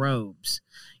white robes.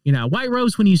 You know, white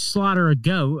robes when you slaughter a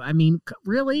goat. I mean,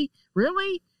 really?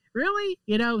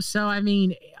 You know, so I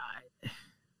mean,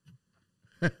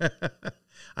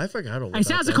 I forgot all. It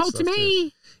sounds a cult to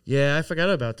me. Too. Yeah, I forgot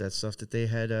about that stuff that they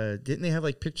had. Didn't they have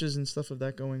like pictures and stuff of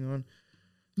that going on?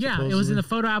 Yeah, supposedly? It was in the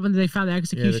photo album that they found the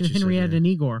execution of Henrietta and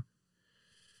Igor.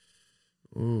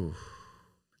 Ooh.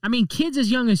 I mean, kids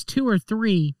as young as 2 or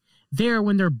 3 there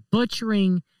when they're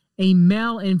butchering a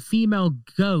male and female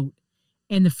goat,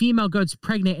 and the female goat's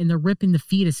pregnant, and they're ripping the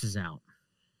fetuses out.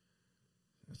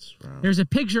 That's wrong. There's a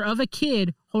picture of a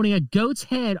kid holding a goat's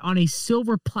head on a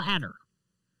silver platter.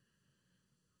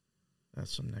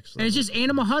 That's some next And level. it's just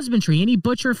animal husbandry. Any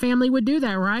butcher family would do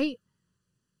that, right?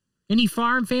 Any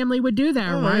farm family would do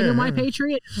that, right? Yeah, In my yeah.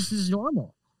 Patriot, this is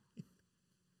normal. I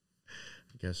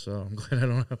guess so. I'm glad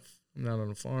I'm not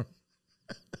on a farm.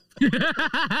 You're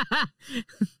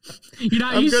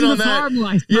not I'm used good to on the that. farm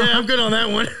life. Yeah, I'm good on that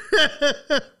one.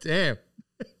 Damn.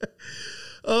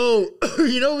 Oh,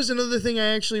 it was another thing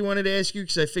I actually wanted to ask you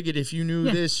because I figured if you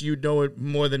knew this, you'd know it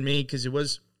more than me because it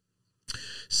was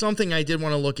something I did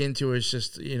want to look into. It's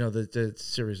just, the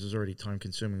series was already time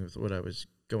consuming with what I was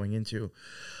going into.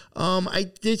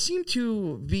 I did seem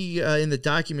to be in the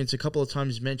documents a couple of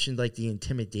times mentioned like the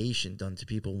intimidation done to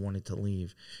people who wanted to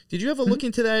leave. Did you ever look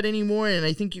into that anymore? And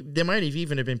I think there might have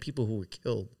even been people who were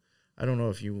killed. I don't know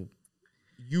if you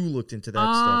looked into that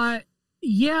stuff.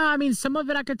 Yeah, I mean, some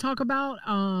of it I could talk about.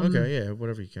 Okay, yeah,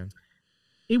 whatever you can.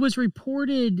 It was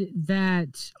reported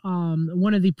that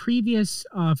one of the previous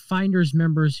Finders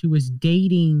members who was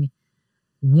dating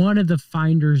one of the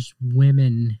Finders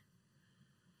women,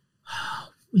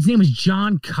 his name was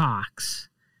John Cox,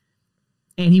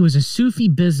 and he was a Sufi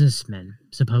businessman,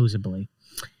 supposedly.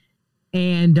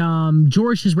 And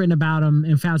George has written about him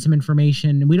and found some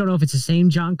information. And we don't know if it's the same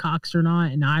John Cox or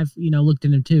not. And I've, looked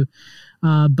into him too.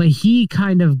 But he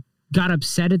kind of got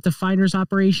upset at the Finders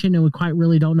operation, and we quite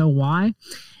really don't know why.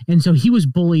 And so he was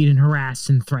bullied and harassed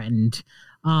and threatened.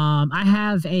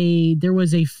 There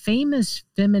was a famous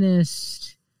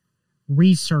feminist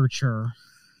researcher.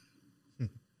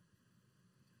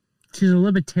 She's a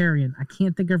libertarian. I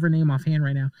can't think of her name offhand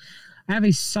right now. I have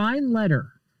a signed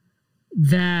letter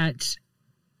that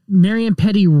Marion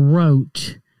Petty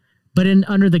wrote, but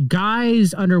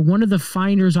under one of the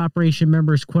Finders operation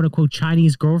members, quote unquote,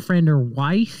 Chinese girlfriend or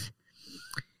wife,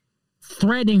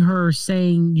 threatening her,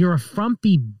 saying, "You're a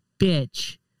frumpy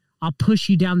bitch. I'll push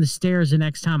you down the stairs the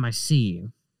next time I see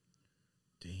you."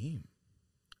 Damn.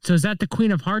 So is that the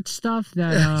Queen of Hearts stuff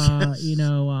that, yes.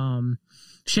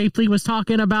 Shapley was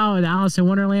talking about? And Alice in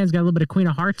Wonderland's got a little bit of Queen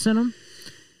of Hearts in them,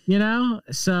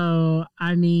 So,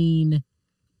 I mean,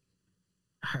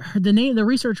 the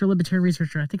libertarian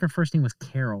researcher, I think her first name was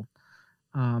Carol.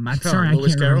 I'm sorry, I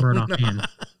can't remember it offhand.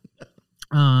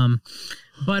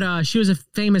 But she was a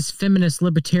famous feminist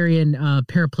libertarian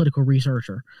parapolitical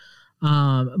researcher.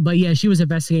 But yeah, she was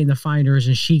investigating the Finders,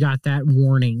 and she got that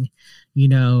warning. Let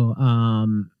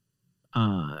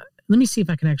me see if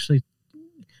I can actually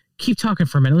keep talking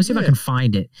for a minute. Let's see if I can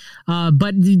find it.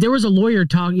 But there was a lawyer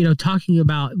talking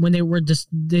about when they were just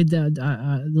the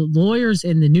lawyers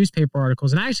in the newspaper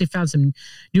articles, and I actually found some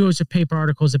newspaper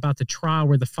articles about the trial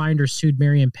where the Finders sued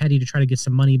Marion Petty to try to get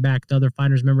some money back to other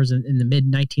Finders members in the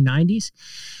mid 1990s.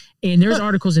 And there's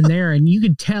articles in there, and you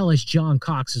can tell it's John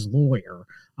Cox's lawyer.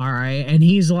 All right, and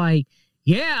he's like,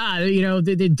 yeah,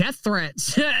 the death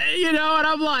threats, and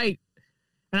I'm like,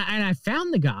 and I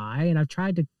found the guy, and I've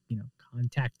tried to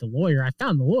contact the lawyer. I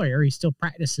found the lawyer. He still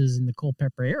practices in the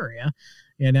Culpeper area,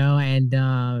 and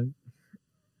I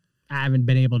haven't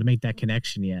been able to make that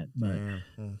connection yet. But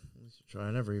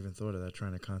I never even thought of that,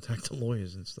 trying to contact the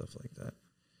lawyers and stuff like that.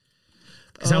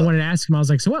 Because I wanted to ask him, I was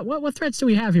like, so what threats do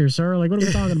we have here, sir? Like, what are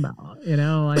we talking about?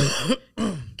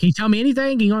 Can you tell me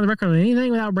anything? Can you go on the record on anything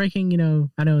without breaking, I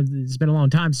know it's been a long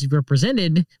time since you've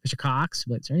represented Mr. Cox,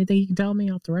 but is there anything you can tell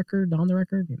me off the record, on the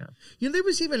record? There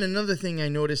was even another thing I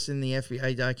noticed in the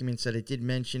FBI documents that it did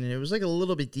mention, and it was like a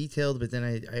little bit detailed, but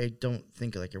then I don't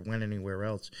think like it went anywhere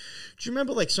else. Do you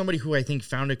remember like somebody who I think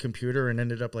found a computer and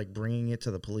ended up like bringing it to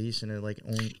the police, and it like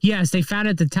owned? Yes, they found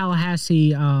it at the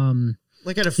Tallahassee,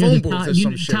 like at a phone booth or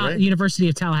some shit, right? University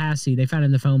of Tallahassee. They found it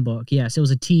in the phone book. Yes, it was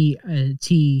a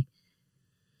T80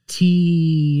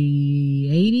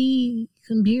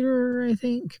 computer, I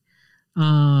think.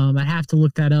 I'd have to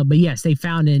look that up. But yes, they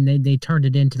found it and they turned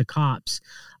it in to the cops.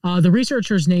 The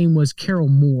researcher's name was Carol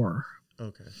Moore.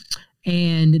 Okay.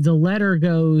 And the letter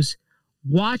goes,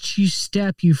 "Watch you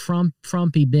step, you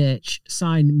frumpy bitch."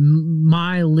 Signed,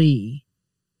 My Lee.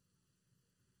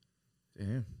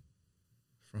 Damn.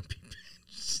 Frumpy bitch.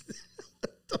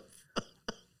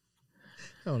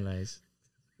 Oh, nice.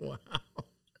 Wow.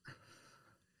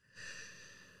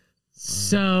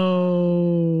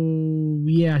 So,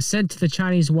 yeah, sent to the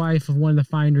Chinese wife of one of the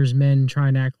Finders men,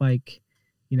 trying to act like,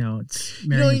 it's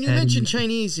Marion you mentioned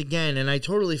Chinese again, and I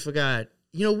totally forgot.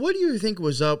 What do you think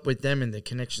was up with them and the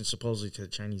connection supposedly to the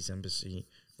Chinese embassy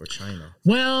or China?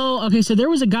 Well, okay, so there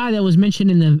was a guy that was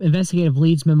mentioned in the investigative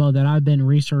leads memo that I've been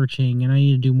researching, and I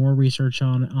need to do more research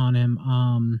on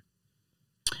him.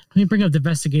 Let me bring up the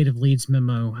investigative leads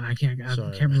memo. I can't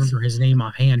remember his name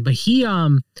offhand, but he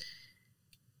was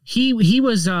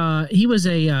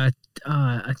a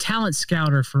a talent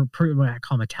scouter for, well, I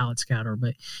call him a talent scouter,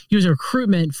 but he was a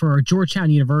recruitment for Georgetown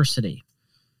University.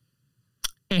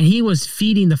 And he was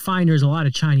feeding the finders a lot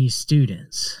of Chinese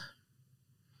students.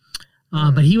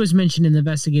 But he was mentioned in the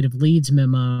investigative leads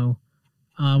memo,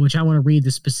 which I want to read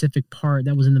the specific part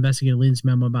that was in the investigative leads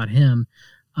memo about him.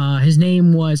 His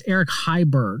name was Eric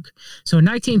Heiberg. So in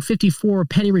 1954,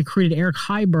 Petty recruited Eric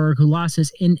Heiberg, who lost his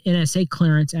NSA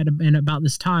clearance at about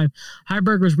this time.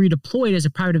 Heiberg was redeployed as a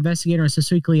private investigator and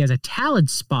specifically as a talent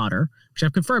spotter, which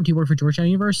I've confirmed he worked for Georgetown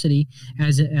University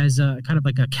as a kind of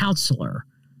like a counselor,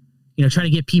 trying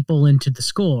to get people into the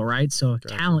school, right? So gotcha.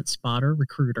 Talent spotter,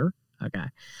 recruiter. Okay.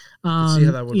 See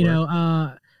how that would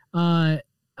work.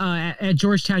 At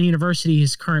Georgetown University,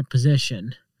 his current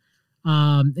position.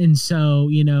 And so,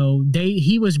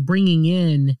 he was bringing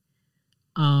in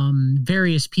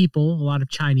various people, a lot of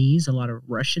Chinese, a lot of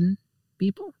Russian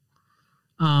people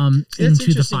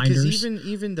into the finders.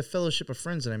 Even the Fellowship of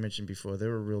Friends that I mentioned before, they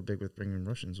were real big with bringing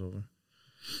Russians over.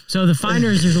 So the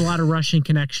finders, there's a lot of Russian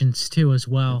connections too, as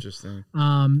well. Interesting.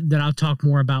 That I'll talk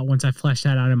more about once I flesh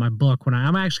that out in my book.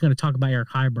 I'm actually going to talk about Eric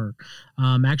Heiberg.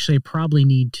 Actually, I probably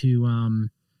need to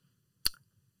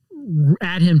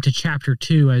add him to chapter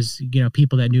 2 as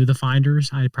people that knew the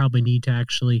finders. I probably need to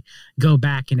actually go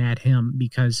back and add him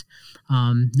because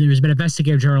there's been an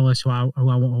investigative journalist who I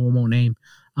won't name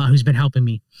who's been helping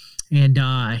me. And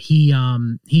he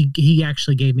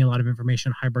actually gave me a lot of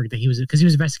information on Heiberg that he was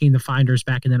investigating the finders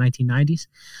back in the 1990s.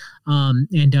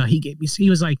 He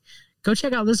was like, go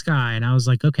check out this guy. And I was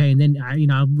like, okay. And then I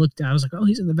was like, oh,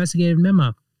 he's in the investigative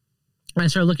memo. And I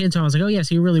started looking into him. I was like, oh yes,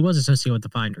 he really was associated with the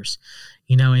finders,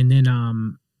 and then,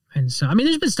 and so,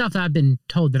 there's been stuff that I've been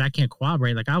told that I can't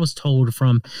corroborate. Like I was told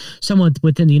from someone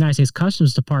within the United States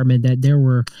Customs Department that there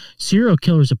were serial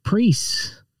killers of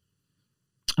priests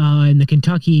in the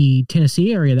Kentucky,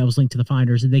 Tennessee area that was linked to the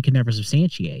finders that they could never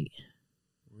substantiate.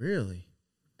 Really?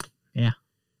 Yeah.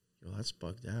 Well, that's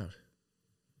bugged out.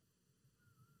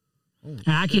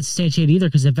 I can't substantiate either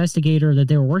because the investigator that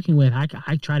they were working with, I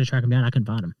tried to track him down. I couldn't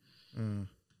find him.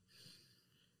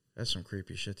 That's some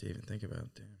creepy shit to even think about.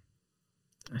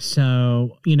 Damn.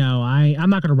 So, I'm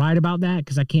not going to write about that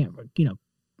because I can't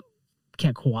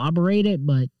corroborate it,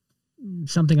 but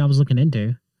something I was looking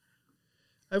into.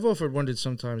 I've often wondered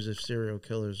sometimes if serial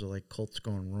killers are like cults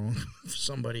going wrong for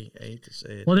somebody. I hate to say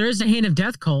it. Well, there is the Hand of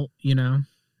Death cult,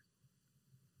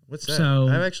 What's that? So,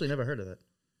 I've actually never heard of that.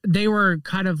 They were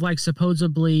kind of like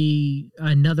supposedly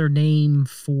another name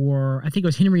for, I think it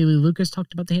was Henry Lee Lucas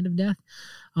talked about the Hand of Death.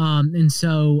 And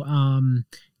so,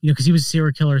 because he was a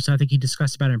serial killer, so I think he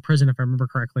discussed about it in prison, if I remember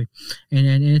correctly.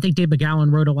 And I think Dave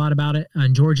McGowan wrote a lot about it,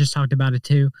 and George has talked about it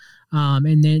too.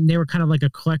 And then they were kind of like a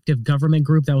collective government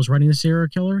group that was running the serial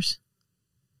killers.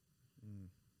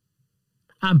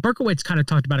 Berkowitz kind of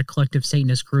talked about a collective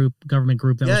Satanist government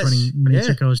group that was running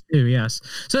serial killers too. Yes.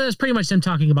 So that's pretty much them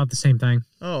talking about the same thing.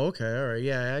 Oh, okay. All right.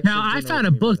 Yeah. Now, I found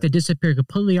a book that disappeared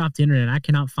completely off the internet. I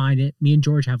cannot find it. Me and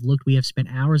George have looked. We have spent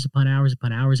hours upon hours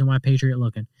upon hours in White Patriot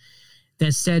looking.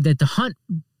 That said that the Hunt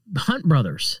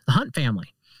brothers, the Hunt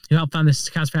family, who helped found this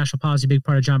Council for National Policy, a big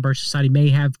part of John Birch Society, may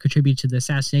have contributed to the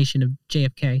assassination of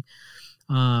JFK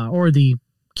or the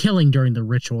killing during the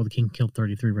ritual. The King killed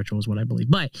 33 ritual is what I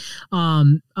believe. But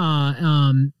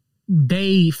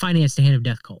they financed the Hand of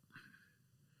Death cult.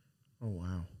 Oh,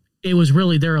 wow. It was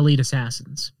really their elite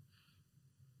assassins.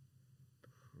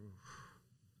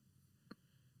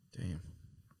 Damn.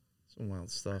 Some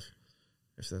wild stuff.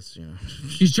 If that's,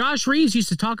 Josh Reeves used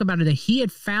to talk about it, that he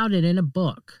had found it in a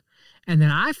book. And then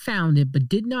I found it, but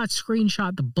did not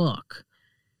screenshot the book.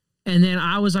 And then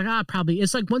I was like, probably.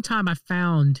 It's like one time I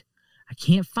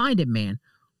can't find it, man.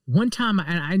 One time,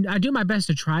 and I do my best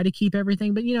to try to keep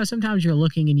everything, but sometimes you're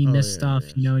looking and you miss stuff.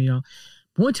 Yeah.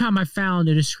 One time I found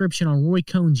a description on Roy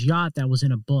Cohn's yacht that was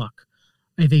in a book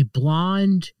of a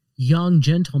blonde young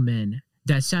gentleman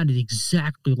that sounded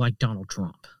exactly like Donald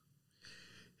Trump.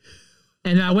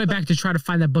 And I went back to try to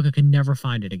find that book. I could never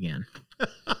find it again.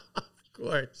 Of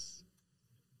course.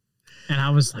 And I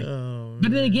was like,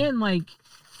 but then again, like,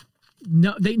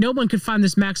 no one could find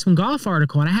this Maximum Golf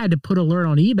article, and I had to put alert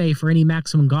on eBay for any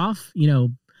Maximum Golf,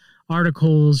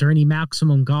 articles or any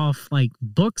Maximum Golf like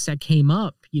books that came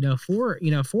up, for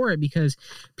it, because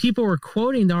people were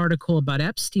quoting the article about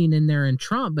Epstein in there and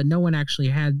Trump, but no one actually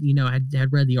had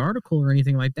read the article or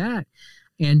anything like that.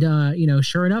 And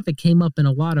sure enough, it came up in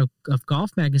a lot of golf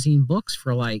magazine books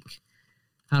for like,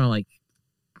 I don't know, like,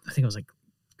 I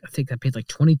think I paid like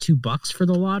 $22 for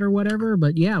the lot or whatever.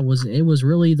 But yeah, it was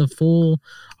really the full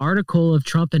article of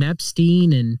Trump and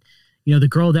Epstein, and the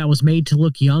girl that was made to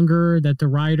look younger, that the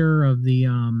writer of the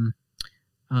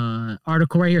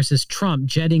article right here says Trump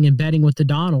jetting and betting with the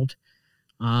Donald.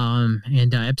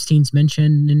 And Epstein's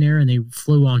mentioned in there, and they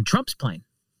flew on Trump's plane,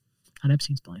 on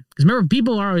Epstein's plane. Because remember,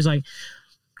 people are always like,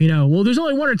 well, there's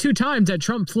only 1 or 2 times that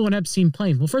Trump flew on Epstein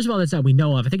plane. Well, first of all, that's that we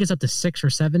know of. I think it's up to 6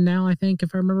 or 7 now, I think,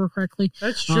 if I remember correctly.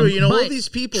 That's true. All these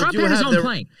people Trump do had have his own their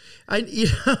plane.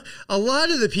 A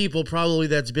lot of the people probably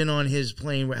that's been on his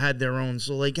plane had their own.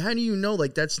 So, like, how do you know?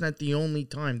 Like, that's not the only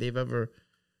time they've ever,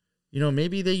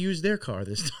 maybe they used their car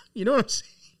this time. You know what I'm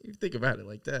saying? You think about it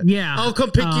like that. Yeah. I'll come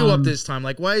pick you up this time.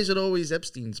 Like, why is it always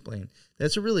Epstein's plane?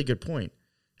 That's a really good point.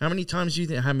 How many times do you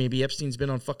think maybe Epstein's been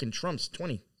on fucking Trump's?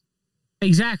 20.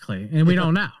 Exactly. And we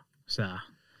don't know. So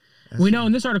we know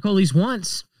in this article at least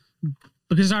once,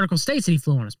 because this article states that he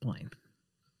flew on his plane.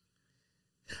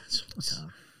 That's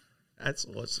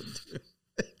awesome, too.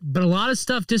 But a lot of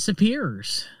stuff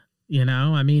disappears.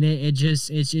 I mean,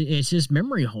 it's just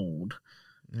memory hold.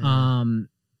 Yeah.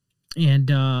 And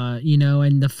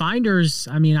the finders,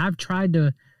 I mean, I've tried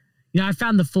to, I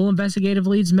found the full investigative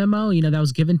leads memo, that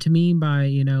was given to me by,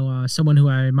 someone who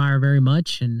I admire very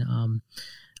much. And,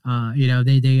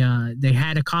 they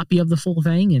had a copy of the full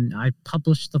thing, and I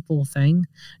published the full thing.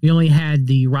 We only had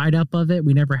the write-up of it.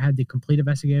 We never had the complete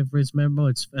investigative leads memo.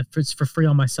 It's for free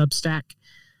on my Substack.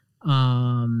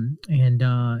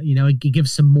 It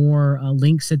gives some more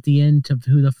links at the end of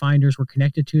who the finders were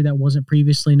connected to that wasn't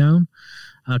previously known.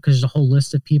 Because there's a whole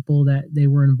list of people that they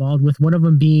were involved with. One of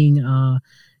them being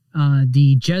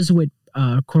the Jesuit,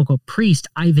 quote unquote, priest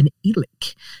Ivan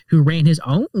Illich, who ran his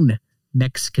own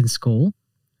Mexican school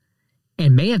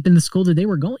and may have been the school that they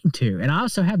were going to. And I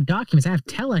also have documents, I have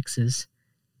telexes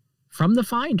from the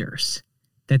finders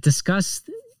that discuss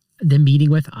the meeting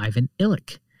with Ivan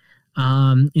Illich.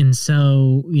 And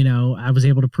so, I was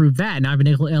able to prove that. And Ivan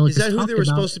Illich is that who they were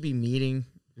supposed to be meeting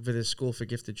for this school for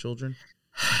gifted children?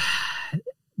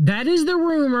 That is the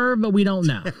rumor, but we don't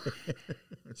know.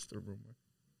 That's the rumor.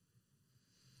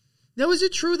 Now, is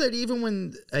it true that even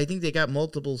when I think they got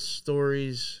multiple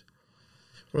stories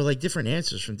or like different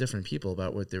answers from different people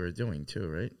about what they were doing too,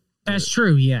 right? That's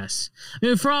true, yes. I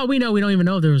mean, for all we know, we don't even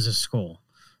know there was a school,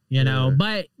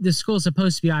 but the school's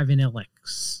supposed to be Ivan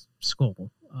Illich's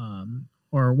school,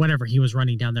 or whatever he was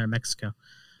running down there in Mexico.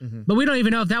 Mm-hmm. But we don't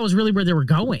even know if that was really where they were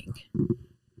going.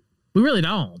 We really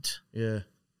don't. Yeah.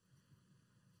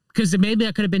 Because maybe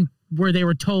that could have been where they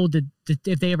were told that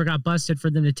if they ever got busted for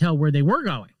them to tell where they were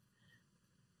going.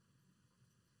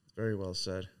 Very well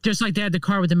said. Just like they had the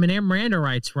car with the Miranda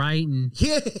rights, right? And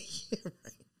yeah, right.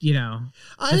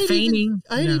 The feigning.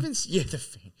 The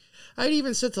feigning. I had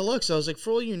even said to Lux, I was like,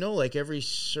 for all you know, like every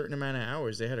certain amount of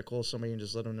hours, they had to call somebody and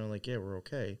just let them know, like, yeah, we're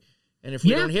okay. And if we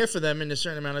don't hear from them in a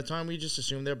certain amount of time, we just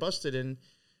assume they're busted and.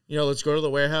 Let's go to the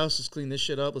warehouse. Let's clean this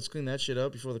shit up. Let's clean that shit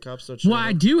up before the cops start showing up.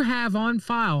 I do have on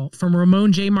file from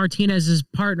Ramon J. Martinez's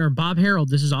partner, Bob Harold,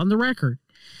 this is on the record,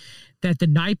 that the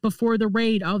night before the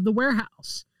raid of the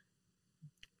warehouse,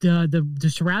 the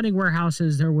surrounding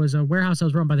warehouses, there was a warehouse that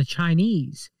was run by the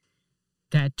Chinese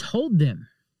that told them,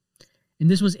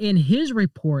 and this was in his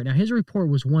report. Now, his report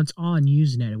was once on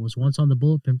Usenet. It was once on the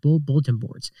bulletin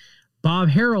boards. Bob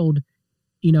Harold,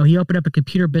 he opened up a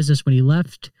computer business when he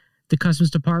left the Customs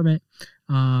Department.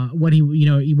 What he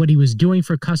was doing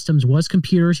for Customs was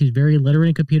computers. He's very literate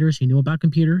in computers. He knew about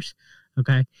computers.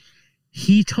 Okay.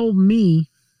 He told me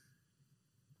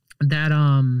that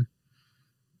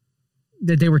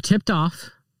that they were tipped off.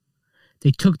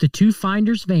 They took the 2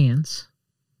 finders' vans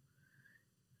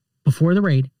before the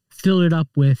raid, filled it up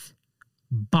with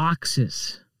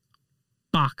boxes.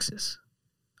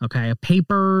 Okay. Of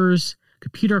papers,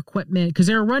 computer equipment, because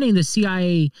they were running the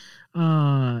CIA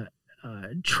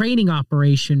training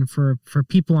operation for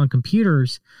people on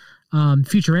computers,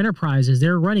 Future Enterprises.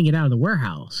 They're running it out of the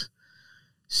warehouse,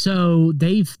 so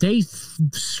they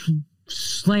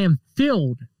slam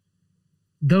filled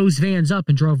those vans up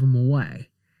and drove them away.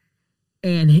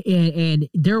 And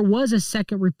there was a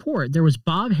second report. There was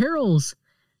Bob Harold's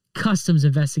Customs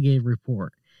investigative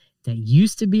report that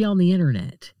used to be on the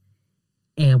internet,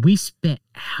 and we spent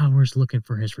hours looking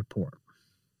for his report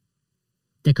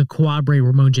that could corroborate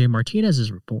Ramon J.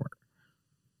 Martinez's report.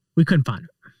 We couldn't find it.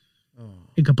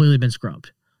 It completely been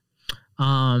scrubbed.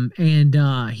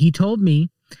 He told me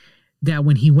that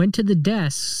when he went to the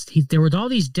desks, there were all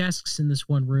these desks in this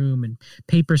one room and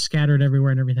papers scattered everywhere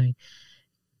and everything.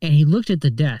 And he looked at the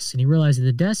desks and he realized that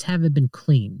the desks haven't been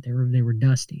cleaned. They were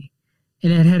dusty.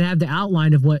 And it had the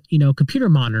outline of what, computer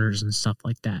monitors and stuff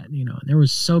like that. There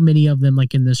was so many of them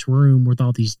like in this room with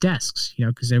all these desks,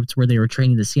 because that's where they were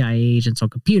training the CIA agents on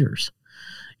computers,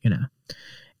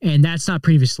 and that's not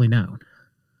previously known.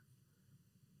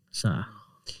 So.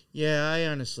 Yeah, I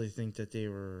honestly think that they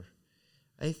were.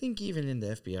 I think even in the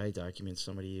FBI documents,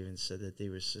 somebody even said that they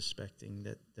were suspecting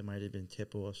that there might have been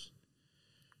tip-offs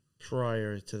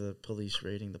prior to the police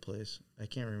raiding the place. I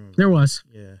can't remember. There was.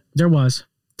 Yeah. There was.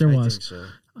 I think so.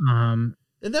 Um,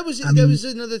 And that was was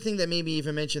another thing that made me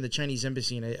even mention the Chinese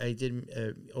embassy, and I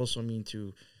did also mean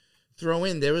to throw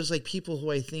in, there was like people who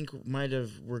I think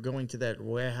were going to that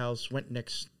warehouse, went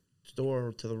next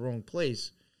door to the wrong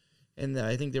place, and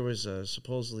I think there was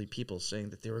supposedly people saying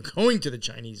that they were going to the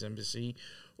Chinese embassy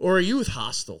or a youth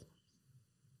hostel,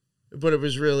 but it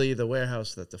was really the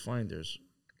warehouse that the finders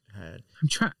had.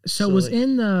 So it was like,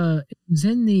 in the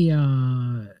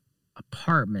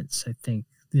apartments, I think,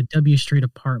 the W Street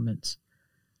apartments.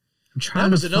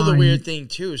 That was another weird thing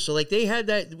too. So like they had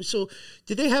that. So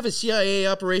did they have a CIA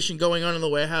operation going on in the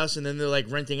warehouse, and then they're like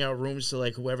renting out rooms to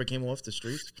like whoever came off the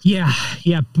streets? Yeah.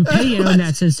 Petty had owned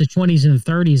that since the 20s and the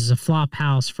 30s as a flop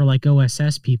house for like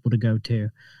OSS people to go to.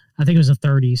 I think it was the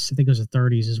 30s. I think it was the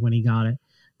 30s is when he got it.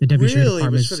 The W Street Really, it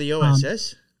apartments. was for the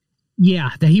OSS.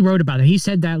 Yeah, that he wrote about it. He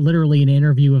said that literally in an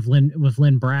interview with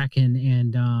Lynn Bracken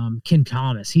and Ken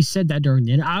Thomas. He said that during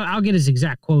the. I'll get his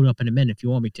exact quote up in a minute if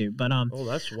you want me to. But oh,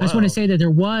 that's wild. I just want to say that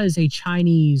there was a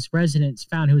Chinese resident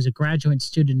found who was a graduate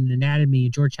student in anatomy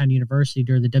at Georgetown University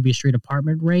during the W Street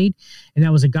apartment raid, and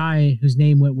that was a guy whose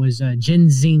name was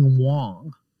Jinxing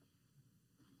Wang.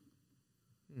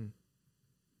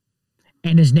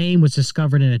 And his name was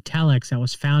discovered in a telex that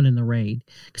was found in the raid.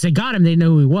 Because they got him, they know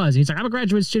who he was. He's like, I'm a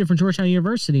graduate student from Georgetown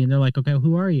University. And they're like, okay,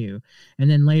 who are you? And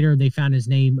then later they found his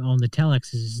name on the telex.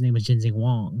 His name was Jinxing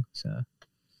Wang. So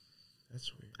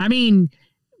that's weird. I mean,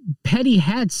 Petty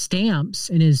had stamps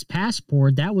in his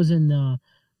passport. That was in the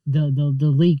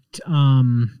leaked.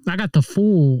 I got the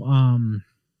full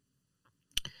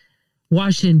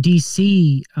Washington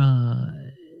D.C.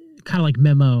 Kind of like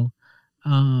memo.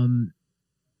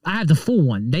 I have the full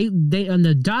one. They on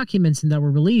the documents that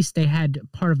were released, they had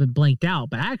part of it blanked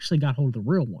out, but I actually got hold of the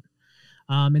real one.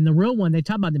 In the real one, they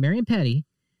talk about that Marion Petty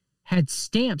had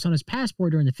stamps on his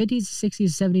passport during the 50s, 60s,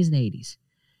 70s, and 80s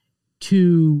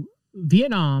to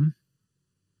Vietnam,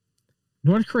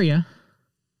 North Korea,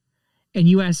 and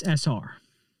USSR.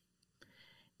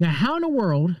 Now, how in the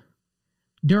world,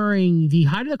 during the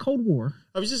height of the Cold War,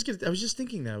 I was just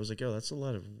thinking that. I was like, oh, that's a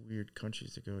lot of weird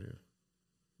countries to go to.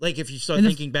 Like, if you start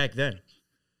thinking back then.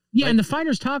 Yeah, like, and the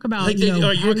fighters talk about... Like,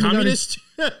 are you a communist?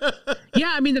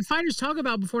 Yeah, I mean, the fighters talk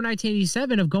about before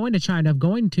 1987 of going to China, of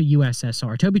going to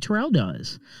USSR. Toby Terrell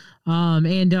does.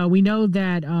 And we know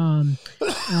that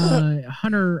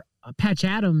Hunter Patch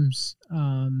Adams,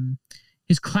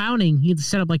 his clowning, he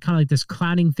set up like kind of like this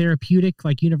clowning therapeutic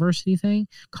like university thing,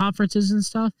 conferences and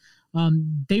stuff.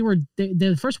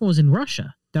 The first one was in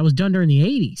Russia. That was done during the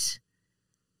 80s.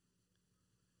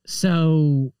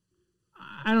 So,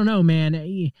 I don't know, man.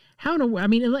 I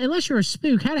mean, unless you're a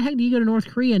spook, how the heck do you go to North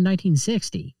Korea in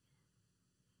 1960?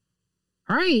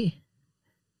 All right.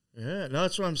 Yeah, no,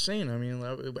 that's what I'm saying. I mean,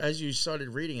 as you started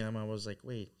reading them, I was like,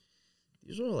 wait,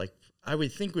 these are all like, I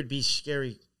would think would be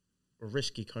scary or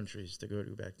risky countries to go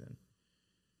to back then.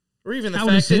 Or even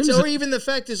the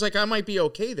fact is like, I might be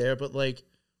okay there, but like,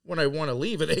 when I want to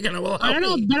leave, are they going to allow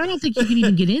me? But I don't think you can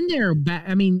even get in there.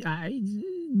 I mean,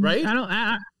 right?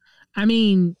 I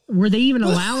mean, were they even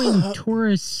allowing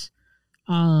tourists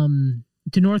to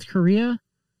North Korea?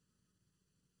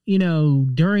 You know,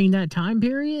 during that time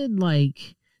period,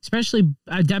 like, especially,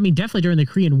 I mean, definitely during the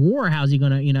Korean War. How's he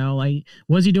gonna, like,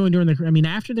 what's he doing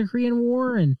after the Korean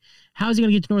War, and how's he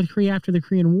gonna get to North Korea after the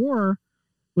Korean War?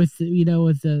 After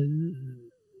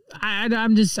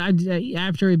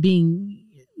it being,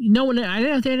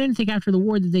 I didn't think after the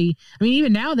war that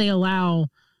even now they allow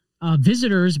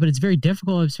visitors, but it's very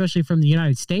difficult, especially from the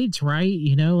United States, right?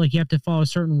 Like you have to follow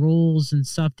certain rules and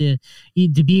stuff to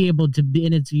be able to be,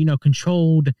 and it's,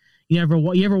 controlled. You ever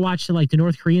watch the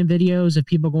North Korean videos of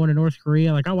people going to North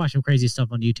Korea? Like I watch some crazy stuff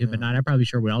on YouTube at night. I'm probably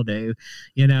sure we all do,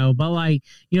 but the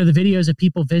videos of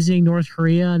people visiting North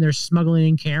Korea and they're smuggling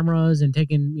in cameras and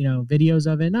taking, videos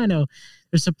of it. And I know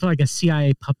there's something like a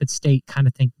CIA puppet state kind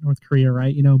of thing, North Korea,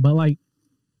 right? But like,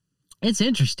 it's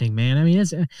interesting, man. I mean,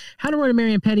 how do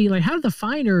Marion Petty, like, how do the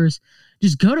finders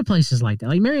just go to places like that?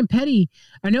 Like Marion Petty,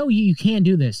 I know you can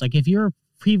do this. Like if you're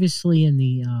previously in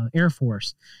the Air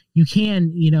Force, you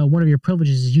can, one of your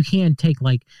privileges is you can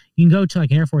you can go to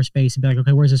like an Air Force base and be like,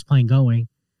 okay, where's this plane going?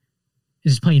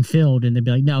 Is this plane filled? And they'd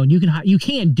be like, no, and you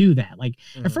can do that. Like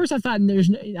at first I thought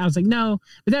I was like, no,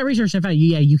 but that research I found,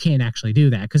 yeah, you can't actually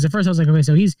do that. Because at first I was like, okay,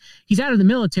 so he's out of the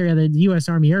military, the U.S.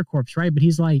 Army Air Corps, right? But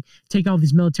he's like taking all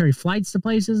these military flights to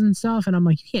places and stuff, and I'm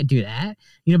like, you can't do that,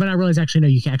 but I realized actually no,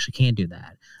 you actually can do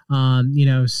that.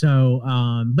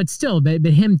 But still, but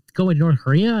him going to North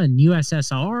Korea and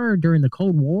USSR during the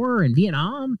Cold War and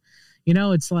Vietnam,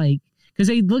 it's like, because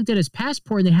they looked at his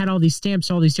passport and they had all these stamps,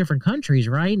 all these different countries,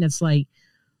 right? And it's like,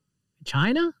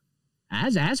 China,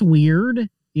 that's weird,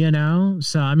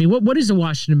 So I mean, what is the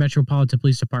Washington Metropolitan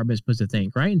Police Department supposed to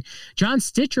think, right? And John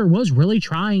Stitcher was really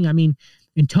trying. I mean,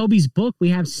 in Toby's book, we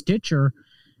have Stitcher.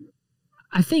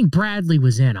 I think Bradley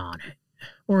was in on it,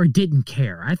 or didn't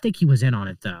care. I think he was in on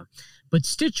it though, but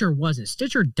Stitcher wasn't.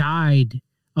 Stitcher died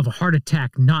of a heart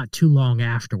attack not too long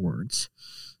afterwards.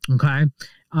 Okay.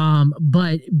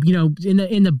 But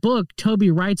in the book,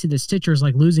 Toby writes that Stitcher's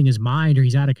like losing his mind or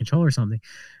he's out of control or something,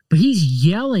 but he's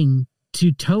yelling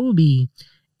to Toby,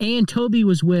 and Toby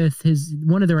was with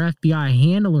one of their FBI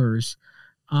handlers,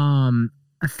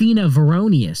 Athena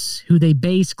Veronius, who they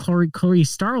based Clarice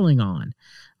Starling on,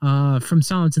 from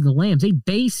Silence of the Lambs. They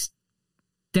based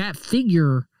that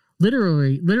figure,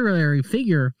 literary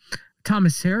figure,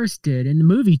 Thomas Harris did in the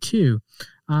movie too,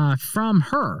 from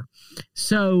her.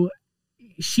 So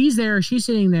she's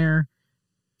sitting there,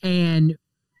 and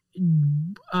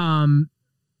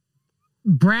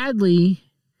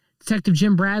Detective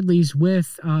Jim Bradley's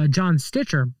with John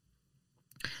Stitcher.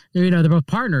 They're both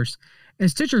partners. And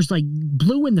Stitcher's like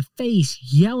blue in the face,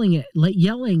 yelling at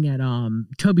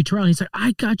Toby Terrell. He's like,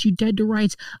 "I got you dead to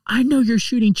rights. I know you're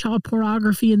shooting child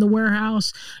pornography in the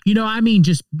warehouse."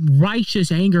 Just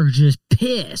righteous anger, just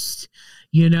pissed,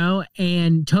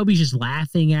 and Toby's just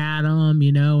laughing at him,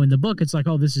 in the book. It's like,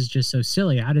 oh, this is just so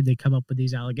silly. How did they come up with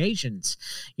these allegations?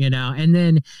 And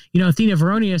then, Athena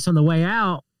Veronius on the way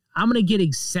out, I'm going to get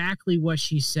exactly what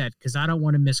she said because I don't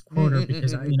want to misquote her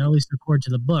because, at least according to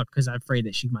the book, because I'm afraid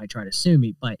that she might try to sue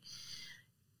me. But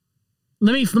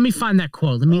let me find that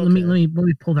quote. Let me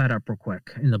pull that up real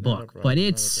quick in the book. But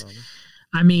it's,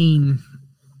 I mean,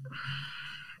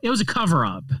 it was a cover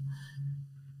up. You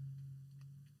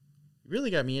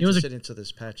really got me interested into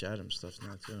this Patch Adams stuff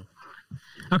now too.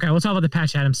 Okay, we'll talk about the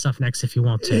Patch Adams stuff next if you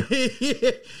want to.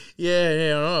 yeah. I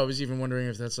don't know. I was even wondering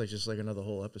if that's just another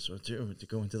whole episode too, to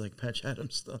go into Patch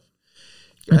Adams stuff.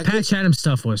 The Patch Adams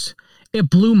stuff it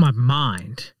blew my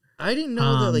mind. I didn't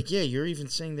know that. You're even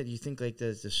saying that you think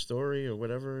the story or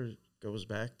whatever goes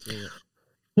back to.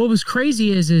 What was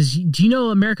crazy is do you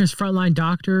know America's Frontline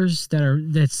Doctors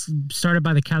that's started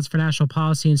by the Council for National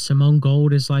Policy, and Simone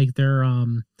Gold is like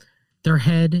their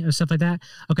head or stuff like that.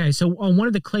 Okay, so on one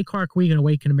of the Clay Clark Week and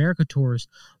Awaken America tours,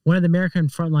 one of the American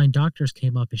Frontline Doctors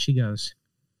came up and she goes,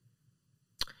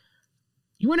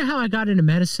 "You want to know how I got into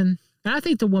medicine?" And I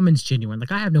think the woman's genuine.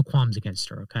 I have no qualms against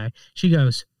her, okay? She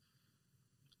goes,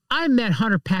 "I met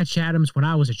Hunter Patch Adams when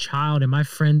I was a child, and my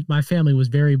family was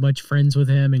very much friends with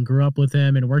him and grew up with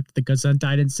him and worked at the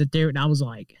Gesundheit Institute." And I was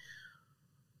like,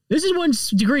 this is 1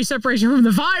 degree separation from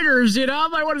the fighters,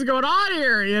 I'm like, what is going on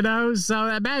here, So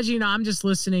imagine, I'm just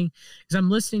listening, because I'm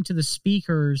listening to the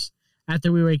speakers at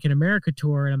the We Awaken America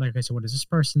tour, and I'm like, okay, so what is this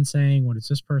person saying? What is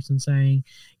this person saying?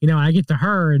 I get to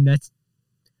her, and that's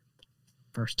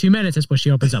first 2 minutes, that's what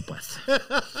she opens up with.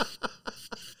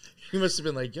 You must have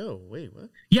been like, yo, wait, what?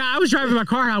 Yeah, I was driving my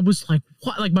car. I was like,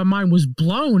 what? Like, my mind was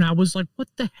blown. I was like, what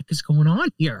the heck is going on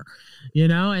here?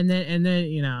 And then,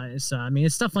 it's,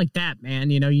 it's stuff like that,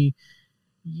 man.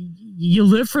 You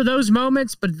live for those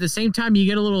moments, but at the same time, you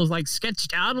get a little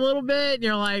sketched out a little bit. And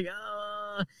you're like,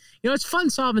 it's fun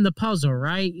solving the puzzle,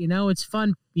 right? It's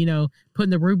fun,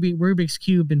 putting the Rubik's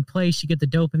Cube in place. You get the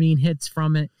dopamine hits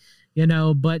from it.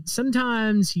 But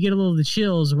sometimes you get a little of the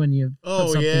chills when you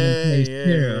put something in place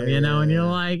too, and you're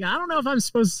like, I don't know if I'm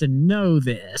supposed to know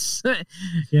this, I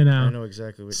know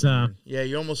exactly what you mean. Yeah,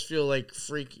 you almost feel like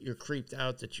you're creeped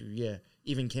out that you,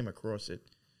 even came across it.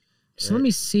 So let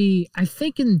me see. I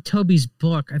think in Toby's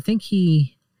book, I think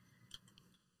he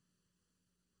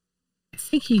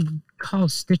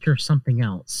calls Stitcher something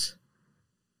else.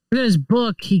 In his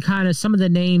book, some of the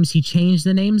names, he changed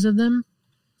the names of them.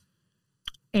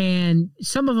 And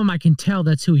some of them I can tell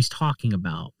that's who he's talking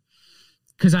about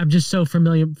because I'm just so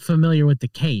familiar with the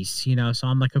case, So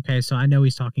I'm like, okay, so I know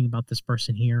he's talking about this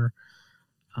person here.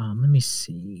 Let me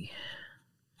see,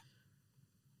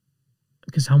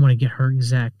 because I want to get her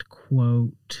exact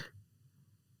quote.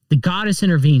 The goddess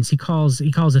intervenes. He calls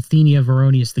Athenia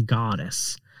Veronius the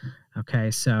goddess. Okay,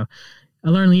 so I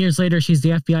learned years later she's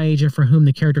the FBI agent for whom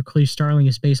the character Clarice Starling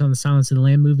is based on the Silence of the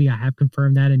Lamb movie. I have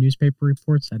confirmed that in newspaper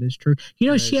reports. That is true.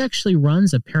 Nice. She actually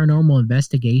runs a paranormal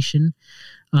investigation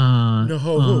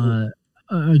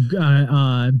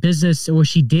business, or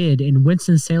she did, in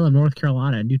Winston-Salem, North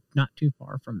Carolina, not too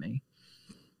far from me.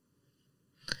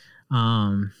 So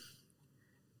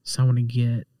I want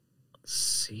to let's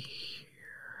see here.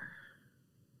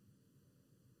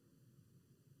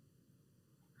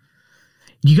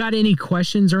 You got any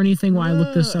questions or anything while I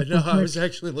look this up? No, I was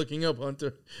actually looking up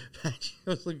Hunter. I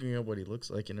was looking up what he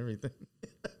looks like and everything.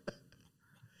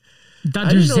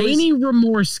 Dr. Zany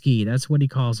Ramorsky, that's what he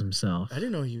calls himself. I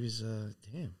didn't know he was,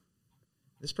 damn.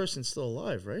 This person's still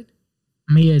alive, right?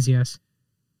 He is, yes.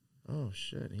 Oh,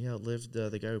 shit. He outlived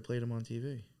the guy who played him on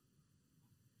TV.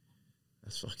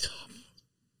 That's fucked up.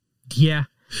 Yeah.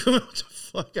 What the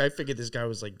fuck? I figured this guy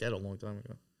was, like, dead a long time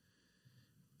ago.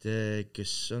 The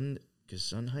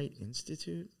Gesundheit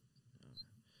Institute?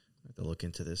 I have to look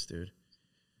into this, dude.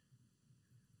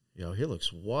 Yo, he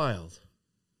looks wild.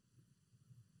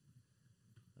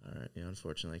 All right, yeah,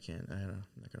 unfortunately, I can't. I'm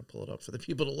not going to pull it up for the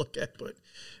people to look at, but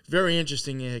very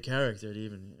interesting character to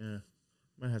even,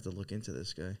 might have to look into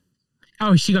this guy.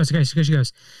 Oh, she goes,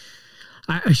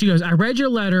 I read your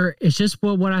letter. It's just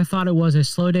what I thought it was, a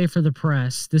slow day for the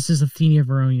press. This is Athenia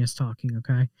Veronius talking,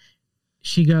 okay?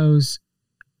 She goes,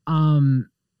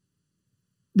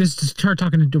 this is her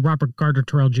talking to Robert Gardner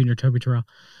Terrell Jr., Toby Terrell.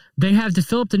 They have to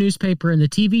fill up the newspaper and the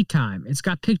TV time. It's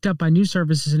got picked up by news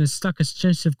services and has stuck a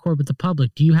sensitive chord with the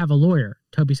public. Do you have a lawyer?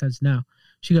 Toby says no.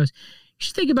 She goes, you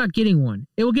should think about getting one.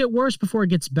 It will get worse before it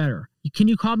gets better. Can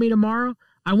you call me tomorrow?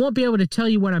 I won't be able to tell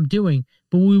you what I'm doing,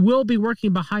 but we will be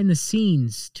working behind the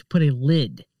scenes to put a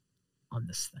lid on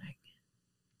this thing.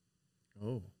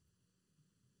 Oh.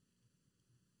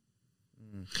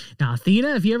 Now,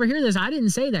 Athena, if you ever hear this, I didn't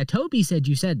say that. Toby said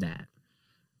you said that.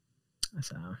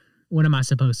 So, what am I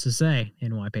supposed to say,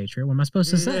 NY Patriot? What am I supposed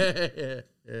to say?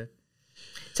 Yeah.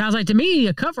 Sounds like to me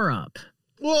a cover-up.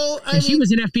 Well, she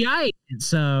was an FBI agent,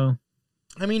 so...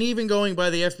 I mean, even going by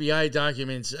the FBI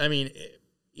documents, I mean,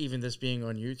 even this being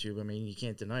on YouTube, I mean, you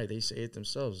can't deny it. They say it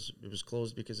themselves. It was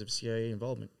closed because of CIA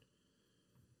involvement.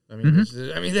 I mean,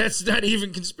 that's not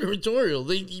even conspiratorial.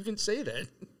 They even say that.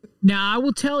 Now, I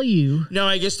will tell you. No,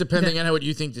 I guess depending on what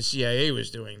you think the CIA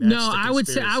was doing. No, I would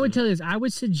tell you this. I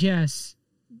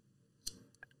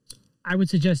would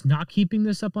suggest not keeping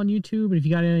this up on YouTube, but if you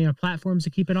got any other platforms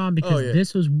to keep it on, because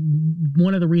this was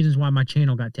one of the reasons why my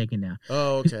channel got taken down.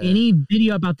 Oh, okay. Any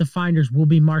video about the finders will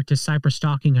be marked as cyber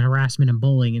stalking, harassment, and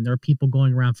bullying, and there are people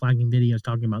going around flagging videos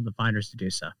talking about the finders to do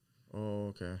so. Oh,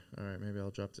 okay. All right, maybe I'll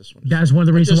drop this one. That's one of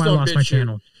the reasons why I lost my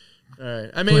channel. All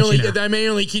right, I may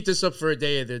only keep this up for a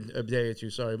day or two.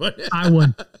 Sorry, but I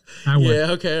would.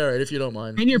 Yeah, okay, all right, if you don't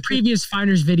mind. In your previous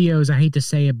finders videos, I hate to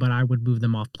say it, but I would move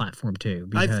them off platform too.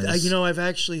 Because I've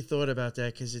actually thought about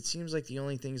that because it seems like the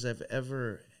only things I've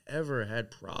ever had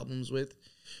problems with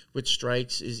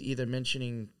strikes is either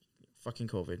mentioning fucking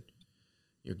COVID,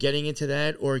 you're getting into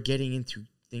that, or getting into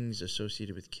things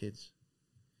associated with kids.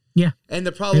 Yeah, and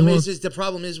the problem is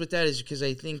with that is because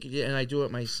I think, and I do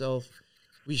it myself.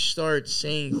 We start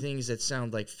saying things that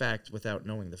sound like fact without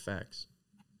knowing the facts.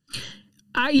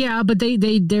 Yeah, but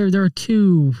they're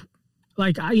too,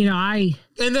 like, And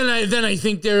then I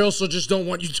think they also just don't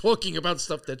want you talking about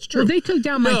stuff that's true. Well, they took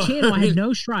down my channel. I had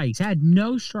no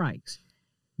strikes.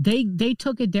 They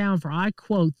took it down for, I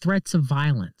quote, threats of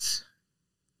violence.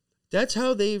 That's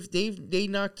how they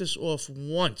knocked us off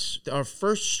once. Our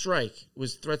first strike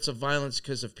was threats of violence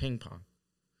because of ping pong.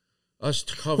 Us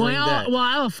covering that. Well,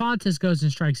 Elefantis goes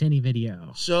and strikes any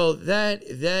video. So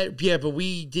yeah, but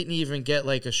we didn't even get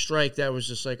like a strike. That was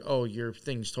just like, oh, your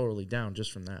thing's totally down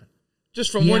just from that,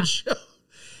 just from one show.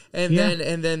 And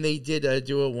then they did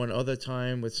do it one other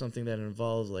time with something that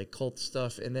involved like cult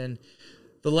stuff. And then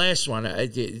the last one,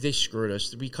 they screwed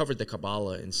us. We covered the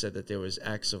Kabbalah and said that there was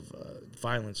acts of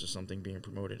violence or something being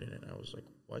promoted in it. I was like,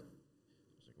 what? I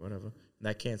was like, whatever. And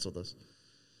that canceled us.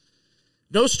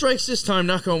 No strikes this time,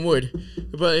 knock on wood.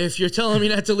 But if you're telling me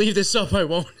not to leave this up, I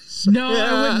won't. So,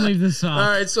 I wouldn't leave this up. All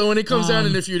right, so when it comes out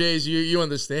in a few days, you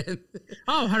understand.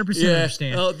 Oh, 100%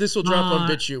 understand. This will drop on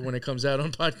BitChute when it comes out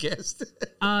on podcast.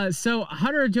 So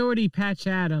Hunter Doherty, Patch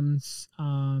Adams,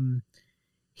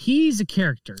 he's a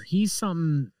character. He's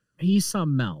something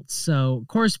else. So, of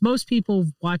course, most people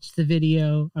watch the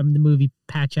video, the movie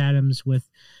Patch Adams with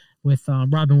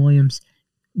Robin Williams.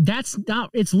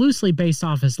 It's loosely based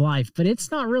off his life, but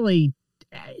it's not really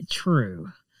true.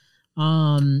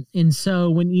 And so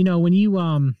when you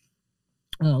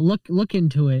look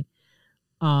into it,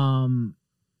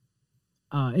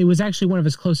 it was actually one of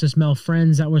his closest male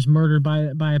friends that was murdered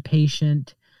by a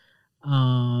patient.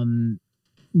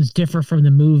 It's different from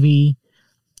the movie.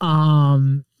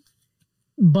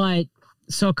 But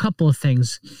so a couple of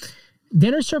things. The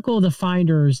inner circle of the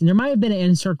finders, and there might have been an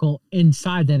inner circle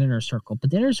inside that inner circle, but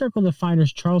the inner circle of the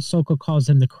finders, Charles Sokol calls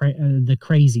them the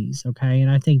crazies, okay? And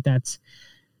I think that's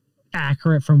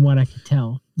accurate from what I could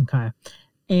tell, okay?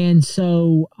 And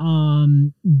so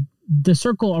the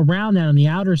circle around that on the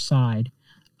outer side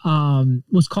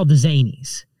was called the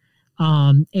Zanies.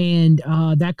 And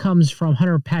that comes from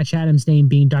Hunter Patch Adams' name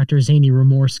being Dr. Zany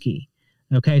Ramorsky.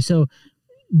 Okay, so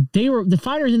the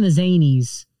fighters in the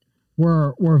Zanies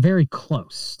were very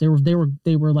close. They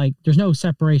were like, there's no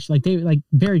separation. Like they were like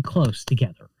very close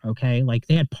together. Okay, like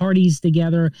they had parties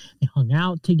together. They hung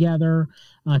out together.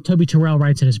 Toby Terrell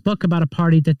writes in his book about a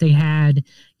party that they had.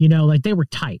 You know, like they were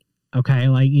tight. Okay,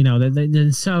 like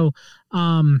so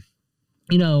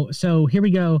so here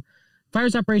we go.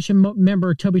 Fires Operation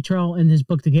member Toby Terrell in his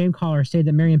book, The Game Caller, stated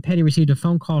that Marion Petty received a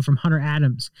phone call from Hunter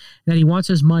Adams that he wants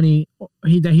money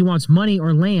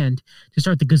or land to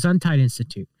start the Gesundheit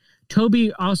Institute.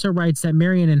 Toby also writes that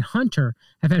Marion and Hunter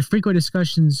have had frequent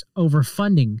discussions over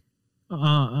funding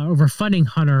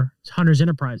Hunter's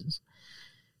enterprises.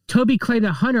 Toby claimed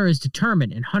that Hunter is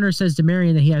determined, and Hunter says to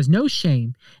Marion that he has no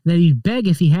shame and that he'd beg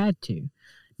if he had to.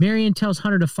 Marion tells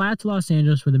Hunter to fly out to Los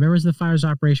Angeles, where the members of the Fires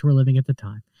Operation were living at the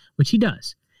time, which he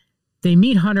does. They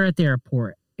meet Hunter at the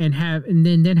airport and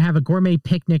then have a gourmet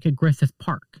picnic at Griffith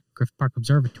Park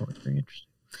Observatory. Very interesting.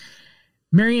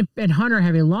 Marion and Hunter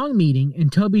have a long meeting,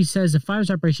 and Toby says the Fires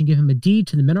Operation give him a deed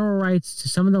to the mineral rights to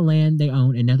some of the land they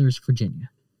own in Neathers, Virginia.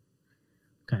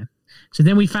 Okay. So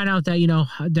then we find out that,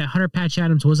 that Hunter Patch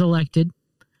Adams was elected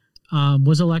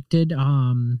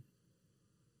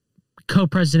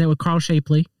co-president with Carl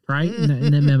Shapley, right?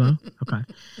 In the memo. Okay.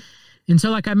 And so,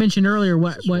 like I mentioned earlier,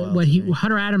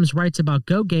 Hunter Adams writes about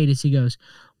Goatgate is he goes,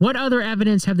 what other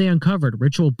evidence have they uncovered?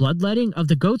 Ritual bloodletting of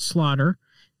the goat slaughter,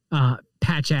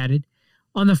 Patch added.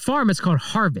 On the farm, it's called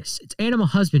harvest. It's animal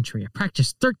husbandry, a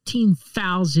practice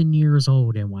 13,000 years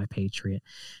old, NY Patriot.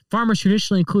 Farmers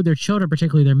traditionally include their children,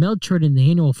 particularly their male children, in the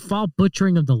annual fall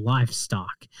butchering of the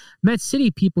livestock. Met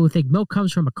city people who think milk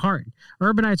comes from a carton.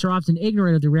 Urbanites are often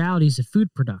ignorant of the realities of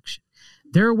food production.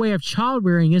 Their way of child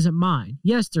rearing isn't mine.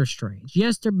 Yes, they're strange.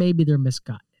 Yes, maybe they're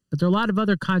misguided. But there are a lot of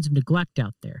other kinds of neglect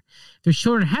out there. If their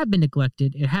children have been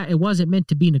neglected, it wasn't meant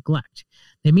to be neglect.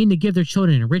 They mean to give their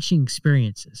children enriching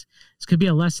experiences. This could be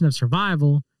a lesson of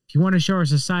survival. If you want to show our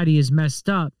society is messed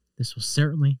up, this will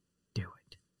certainly do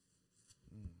it.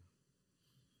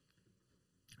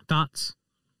 Thoughts?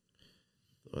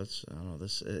 I don't know.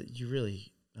 This I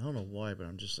don't know why, but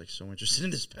I'm just like so interested in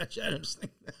this Patch Adams thing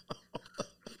now.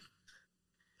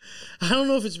 I don't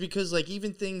know if it's because like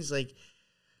even things like,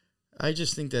 I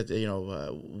just think that,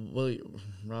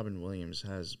 Robin Williams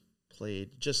has played,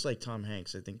 just like Tom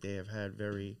Hanks, I think they have had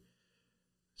very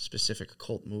specific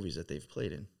occult movies that they've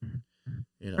played in.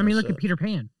 Look at Peter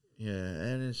Pan. Yeah,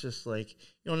 and it's just like,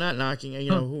 not knocking,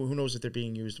 who knows if they're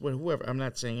being used, whoever. I'm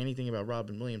not saying anything about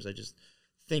Robin Williams. I just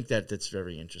think that that's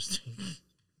very interesting,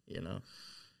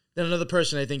 Then another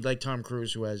person, I think, like Tom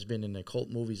Cruise, who has been in occult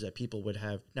movies that people would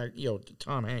have,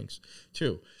 Tom Hanks,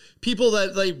 too. People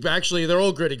that, like, actually, they're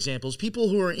all good examples. People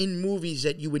who are in movies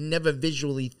that you would never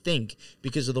visually think,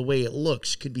 because of the way it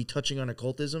looks, could be touching on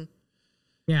occultism.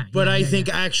 Yeah. But I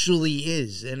think actually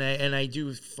is. And I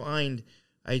do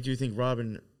think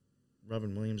Robin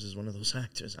Williams is one of those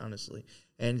actors, honestly.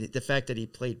 And the fact that he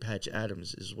played Patch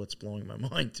Adams is what's blowing my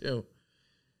mind, too.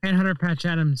 And Hunter Patch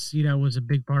Adams, was a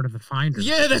big part of the Finders.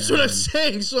 Yeah, that's what I'm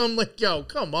saying. So I'm like, yo,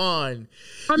 come on.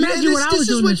 Imagine when I was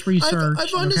doing this research.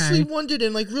 I've honestly wondered,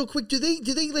 and like, real quick, do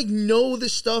they like know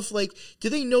this stuff? Like, do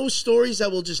they know stories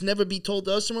that will just never be told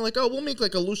to us? And we're like, oh, we'll make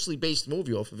like a loosely based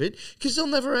movie off of it because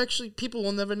people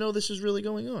will never know this is really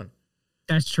going on.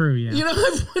 That's true. Yeah.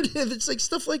 I've wondered. It's like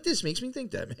stuff like this makes me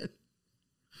think that, man.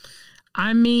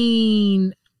 I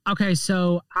mean, okay,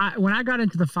 so when I got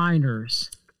into the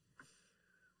Finders.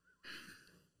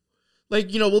 Like,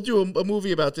 we'll do a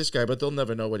movie about this guy, but they'll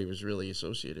never know what he was really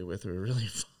associated with or really.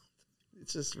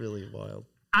 It's just really wild.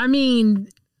 I mean,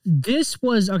 this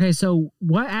was, okay, so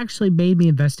what actually made me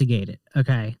investigate it,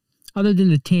 okay, other than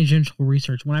the tangential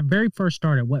research, when I very first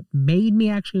started, what made me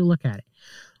actually look at it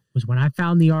was when I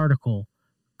found the article,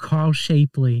 Carl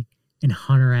Shapley and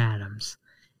Hunter Adams.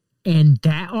 And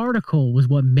that article was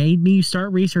what made me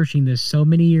start researching this so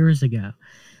many years ago.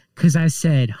 Because I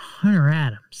said, Hunter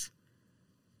Adams.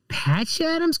 Patch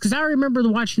Adams? Because I remember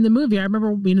watching the movie. I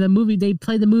remember, the movie, they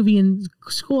played the movie in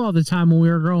school all the time when we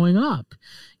were growing up,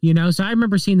 So I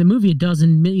remember seeing the movie a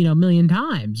dozen, million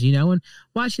times, and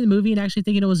watching the movie and actually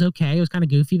thinking it was okay. It was kind of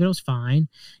goofy, but it was fine,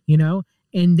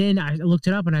 And then I looked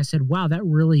it up and I said, wow, that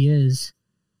really is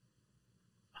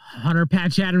Hunter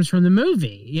Patch Adams from the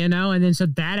movie, And then so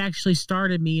that actually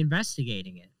started me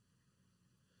investigating it.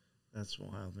 That's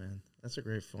wild, man. That's a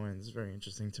great find. This is very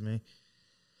interesting to me.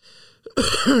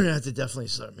 I have to definitely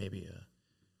start maybe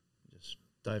just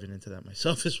diving into that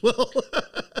myself as well.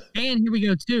 And here we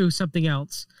go too. Something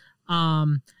else.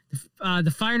 The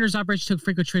The Finders operation took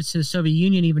frequent trips to the Soviet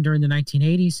Union even during the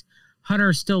 1980s.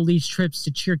 Hunter still leads trips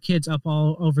to cheer kids up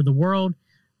all over the world.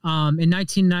 In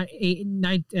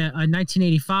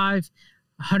 1985,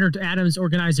 Hunter Adams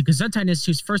organized the Gesundheit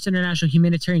Institute's first international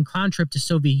humanitarian clown trip to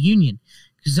Soviet Union.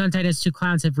 Gesundheit Institute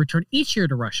clowns have returned each year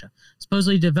to Russia,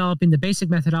 supposedly developing the basic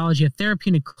methodology of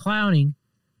therapeutic clowning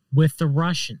with the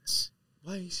Russians.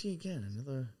 Why you see again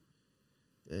another?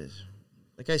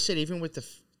 Like I said, even with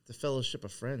the Fellowship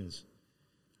of Friends,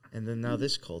 and then now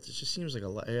this cult, it just seems like a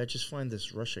lot. I just find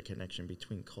this Russia connection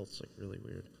between cults like really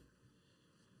weird.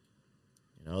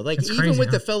 You know, like That's even crazy,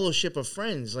 with the Fellowship of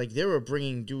Friends, like they were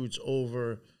bringing dudes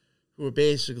over who were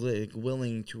basically like,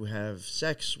 willing to have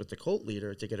sex with the cult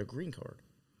leader to get a green card.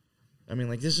 I mean,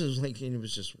 like this is like it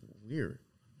was just weird,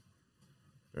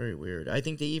 very weird. I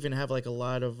think they even have like a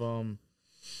lot of,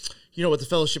 you know, with the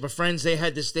Fellowship of Friends, they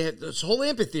had this whole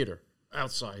amphitheater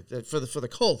outside for the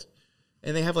cult,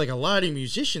 and they have like a lot of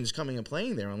musicians coming and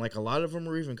playing there, and like a lot of them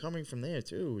are even coming from there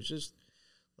too. It's just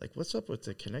like, what's up with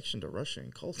the connection to Russia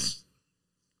and cults?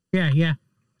 Yeah.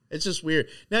 It's just weird.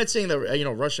 Not saying that, you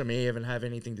know, Russia may even have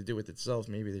anything to do with itself.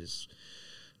 Maybe they just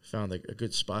found a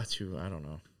good spot to, I don't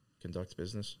know, conduct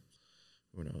business.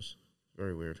 Who knows?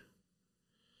 Very weird.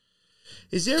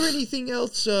 Is there anything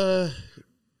else? I'm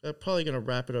probably going to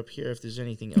wrap it up here. If there's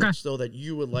anything else, though, that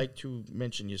you would like to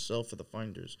mention yourself for the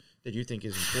Finders that you think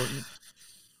is important,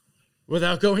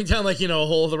 without going down like, you know, a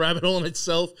hole of the rabbit hole in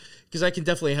itself, because I can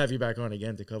definitely have you back on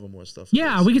again to cover more stuff.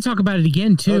 Yeah, we can talk about it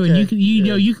again too, and you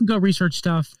know you can go research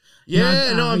stuff.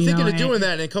 Yeah, I'm thinking of doing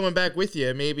that and coming back with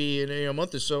you maybe in a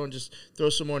month or so and just throw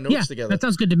some more notes together. That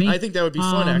sounds good to me. I think that would be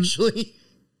fun, actually.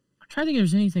 I'm trying to think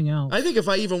if there's anything else. I think if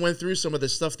I even went through some of the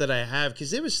stuff that I have,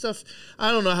 because there was stuff,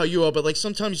 I don't know how you are, but like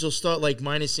sometimes you'll start like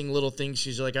minusing little things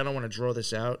because you're like, I don't want to draw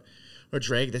this out or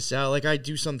drag this out. Like I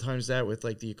do sometimes that with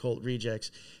like the Occult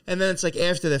Rejects. And then it's like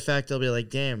after the fact, I'll be like,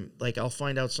 damn, like I'll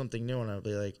find out something new and I'll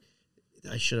be like,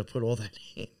 I should have put all that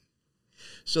in.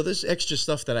 So this extra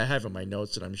stuff that I have in my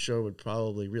notes that I'm sure would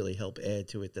probably really help add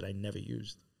to it that I never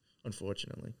used,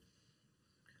 unfortunately.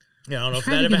 Yeah, I don't know if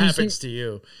that ever happens to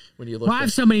you when you look. Well, I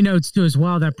have so many notes too as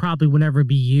well that probably would never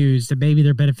be used, and maybe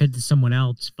they're benefit to someone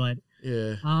else. But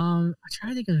yeah, I'm trying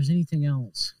to think if there's anything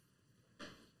else.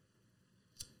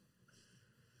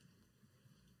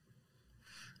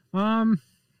 I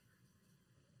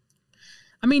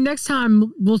mean, next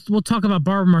time we'll talk about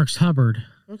Barbara Marx Hubbard.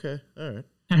 Okay, all right.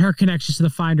 And her connections to the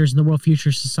Finders and the World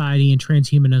Future Society and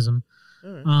transhumanism.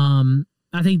 All right.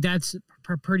 I think that's a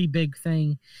pretty big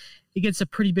thing. It gets a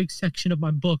pretty big section of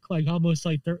my book, like almost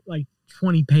like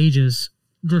 20 pages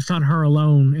just on her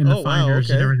alone and the Finders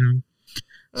and everything.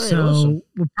 All right, so awesome.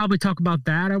 We'll probably talk about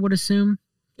that, I would assume.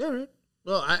 Yeah, all right.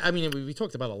 Well, I mean, we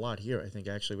talked about a lot here. I think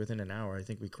actually within an hour, I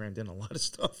think we crammed in a lot of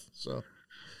stuff. So.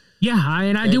 Yeah,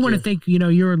 I do want to thank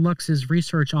your and Lux's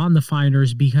research on the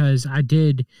Finders because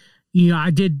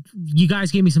you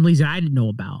guys gave me some leads that I didn't know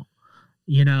about.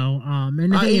 And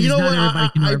the thing is, not everybody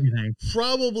can know everything.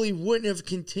 Probably wouldn't have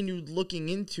continued looking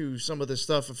into some of this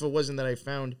stuff if it wasn't that I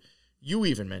found you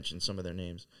even mentioned some of their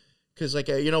names. Because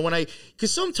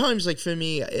because sometimes like for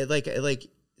me, like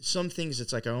some things,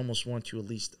 it's like I almost want to at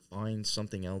least find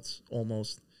something else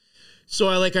almost. So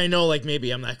I know like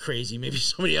maybe I'm not crazy. Maybe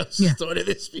somebody else has thought of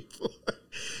this before,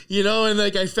 and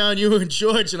like I found you and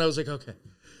George and I was like, okay.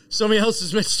 Somebody else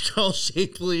has mentioned Carl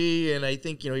Shapley, and I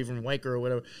think, even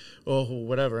Weicker or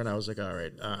whatever. And I was like, all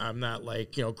right, I'm not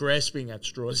like, grasping at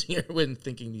straws here when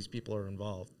thinking these people are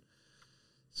involved.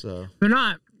 So they're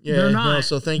not. Yeah, they're not. No,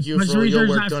 so thank you for all your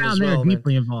work done as well. They're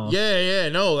deeply involved. Yeah,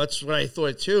 no, that's what I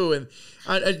thought too. And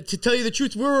to tell you the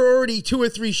truth, we were already 2 or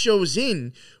 3 shows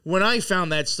in when I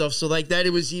found that stuff. So like that,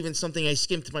 it was even something I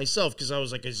skimped myself because I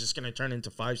was like, is this going to turn into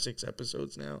 5-6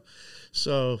 episodes now?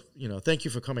 So, thank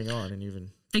you for coming on and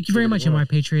even. Thank you very much, NY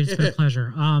Patriot. It's been a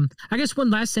pleasure. I guess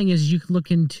one last thing is you can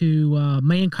look into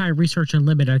Mankind Research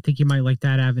Unlimited. I think you might like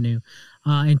that avenue.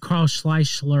 And Carl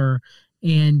Schleichler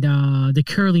and the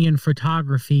Curlian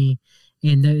Photography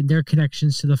and their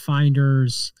connections to the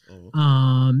Finders.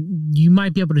 You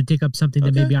might be able to dig up something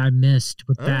that maybe I missed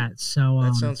with that. So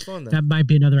that sounds fun. Then. That might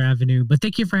be another avenue. But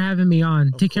thank you for having me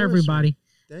on. Take care, everybody.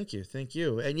 Man. Thank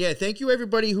you. And yeah, thank you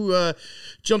everybody who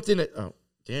jumped in.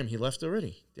 Damn, he left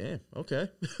already. Damn, okay.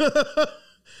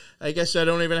 I guess I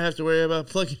don't even have to worry about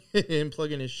plugging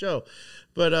his show.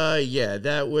 But yeah,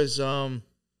 that was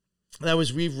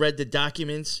We've Read the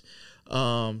Documents.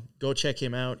 Go check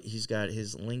him out. He's got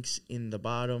his links in the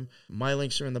bottom. My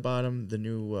links are in the bottom. The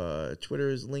new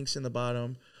Twitter's links in the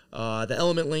bottom. The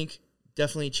Element link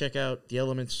definitely check out the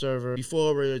Element server.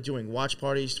 Before, we're doing watch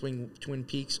parties, Twin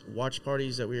Peaks watch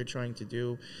parties that we are trying to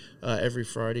do every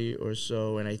Friday or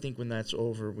so. And I think when that's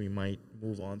over, we might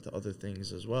move on to other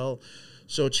things as well.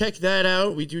 So check that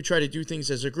out. We do try to do things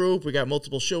as a group. We got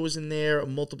multiple shows in there,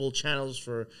 multiple channels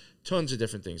for tons of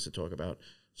different things to talk about.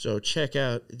 So check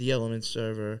out the Element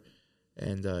server.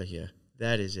 And yeah,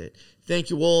 that is it. Thank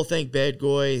you all. Thank Bad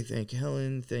Goy. Thank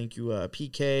Helen. Thank you,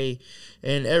 PK,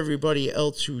 and everybody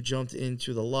else who jumped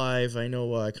into the live. I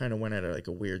know I kind of went at like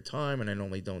a weird time, and I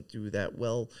normally don't do that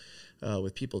well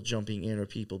with people jumping in or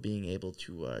people being able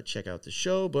to check out the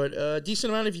show, but a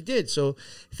decent amount of you did. So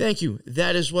thank you.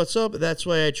 That is what's up. That's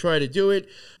why I try to do it.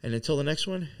 And until the next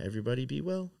one, everybody be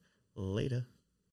well. Later.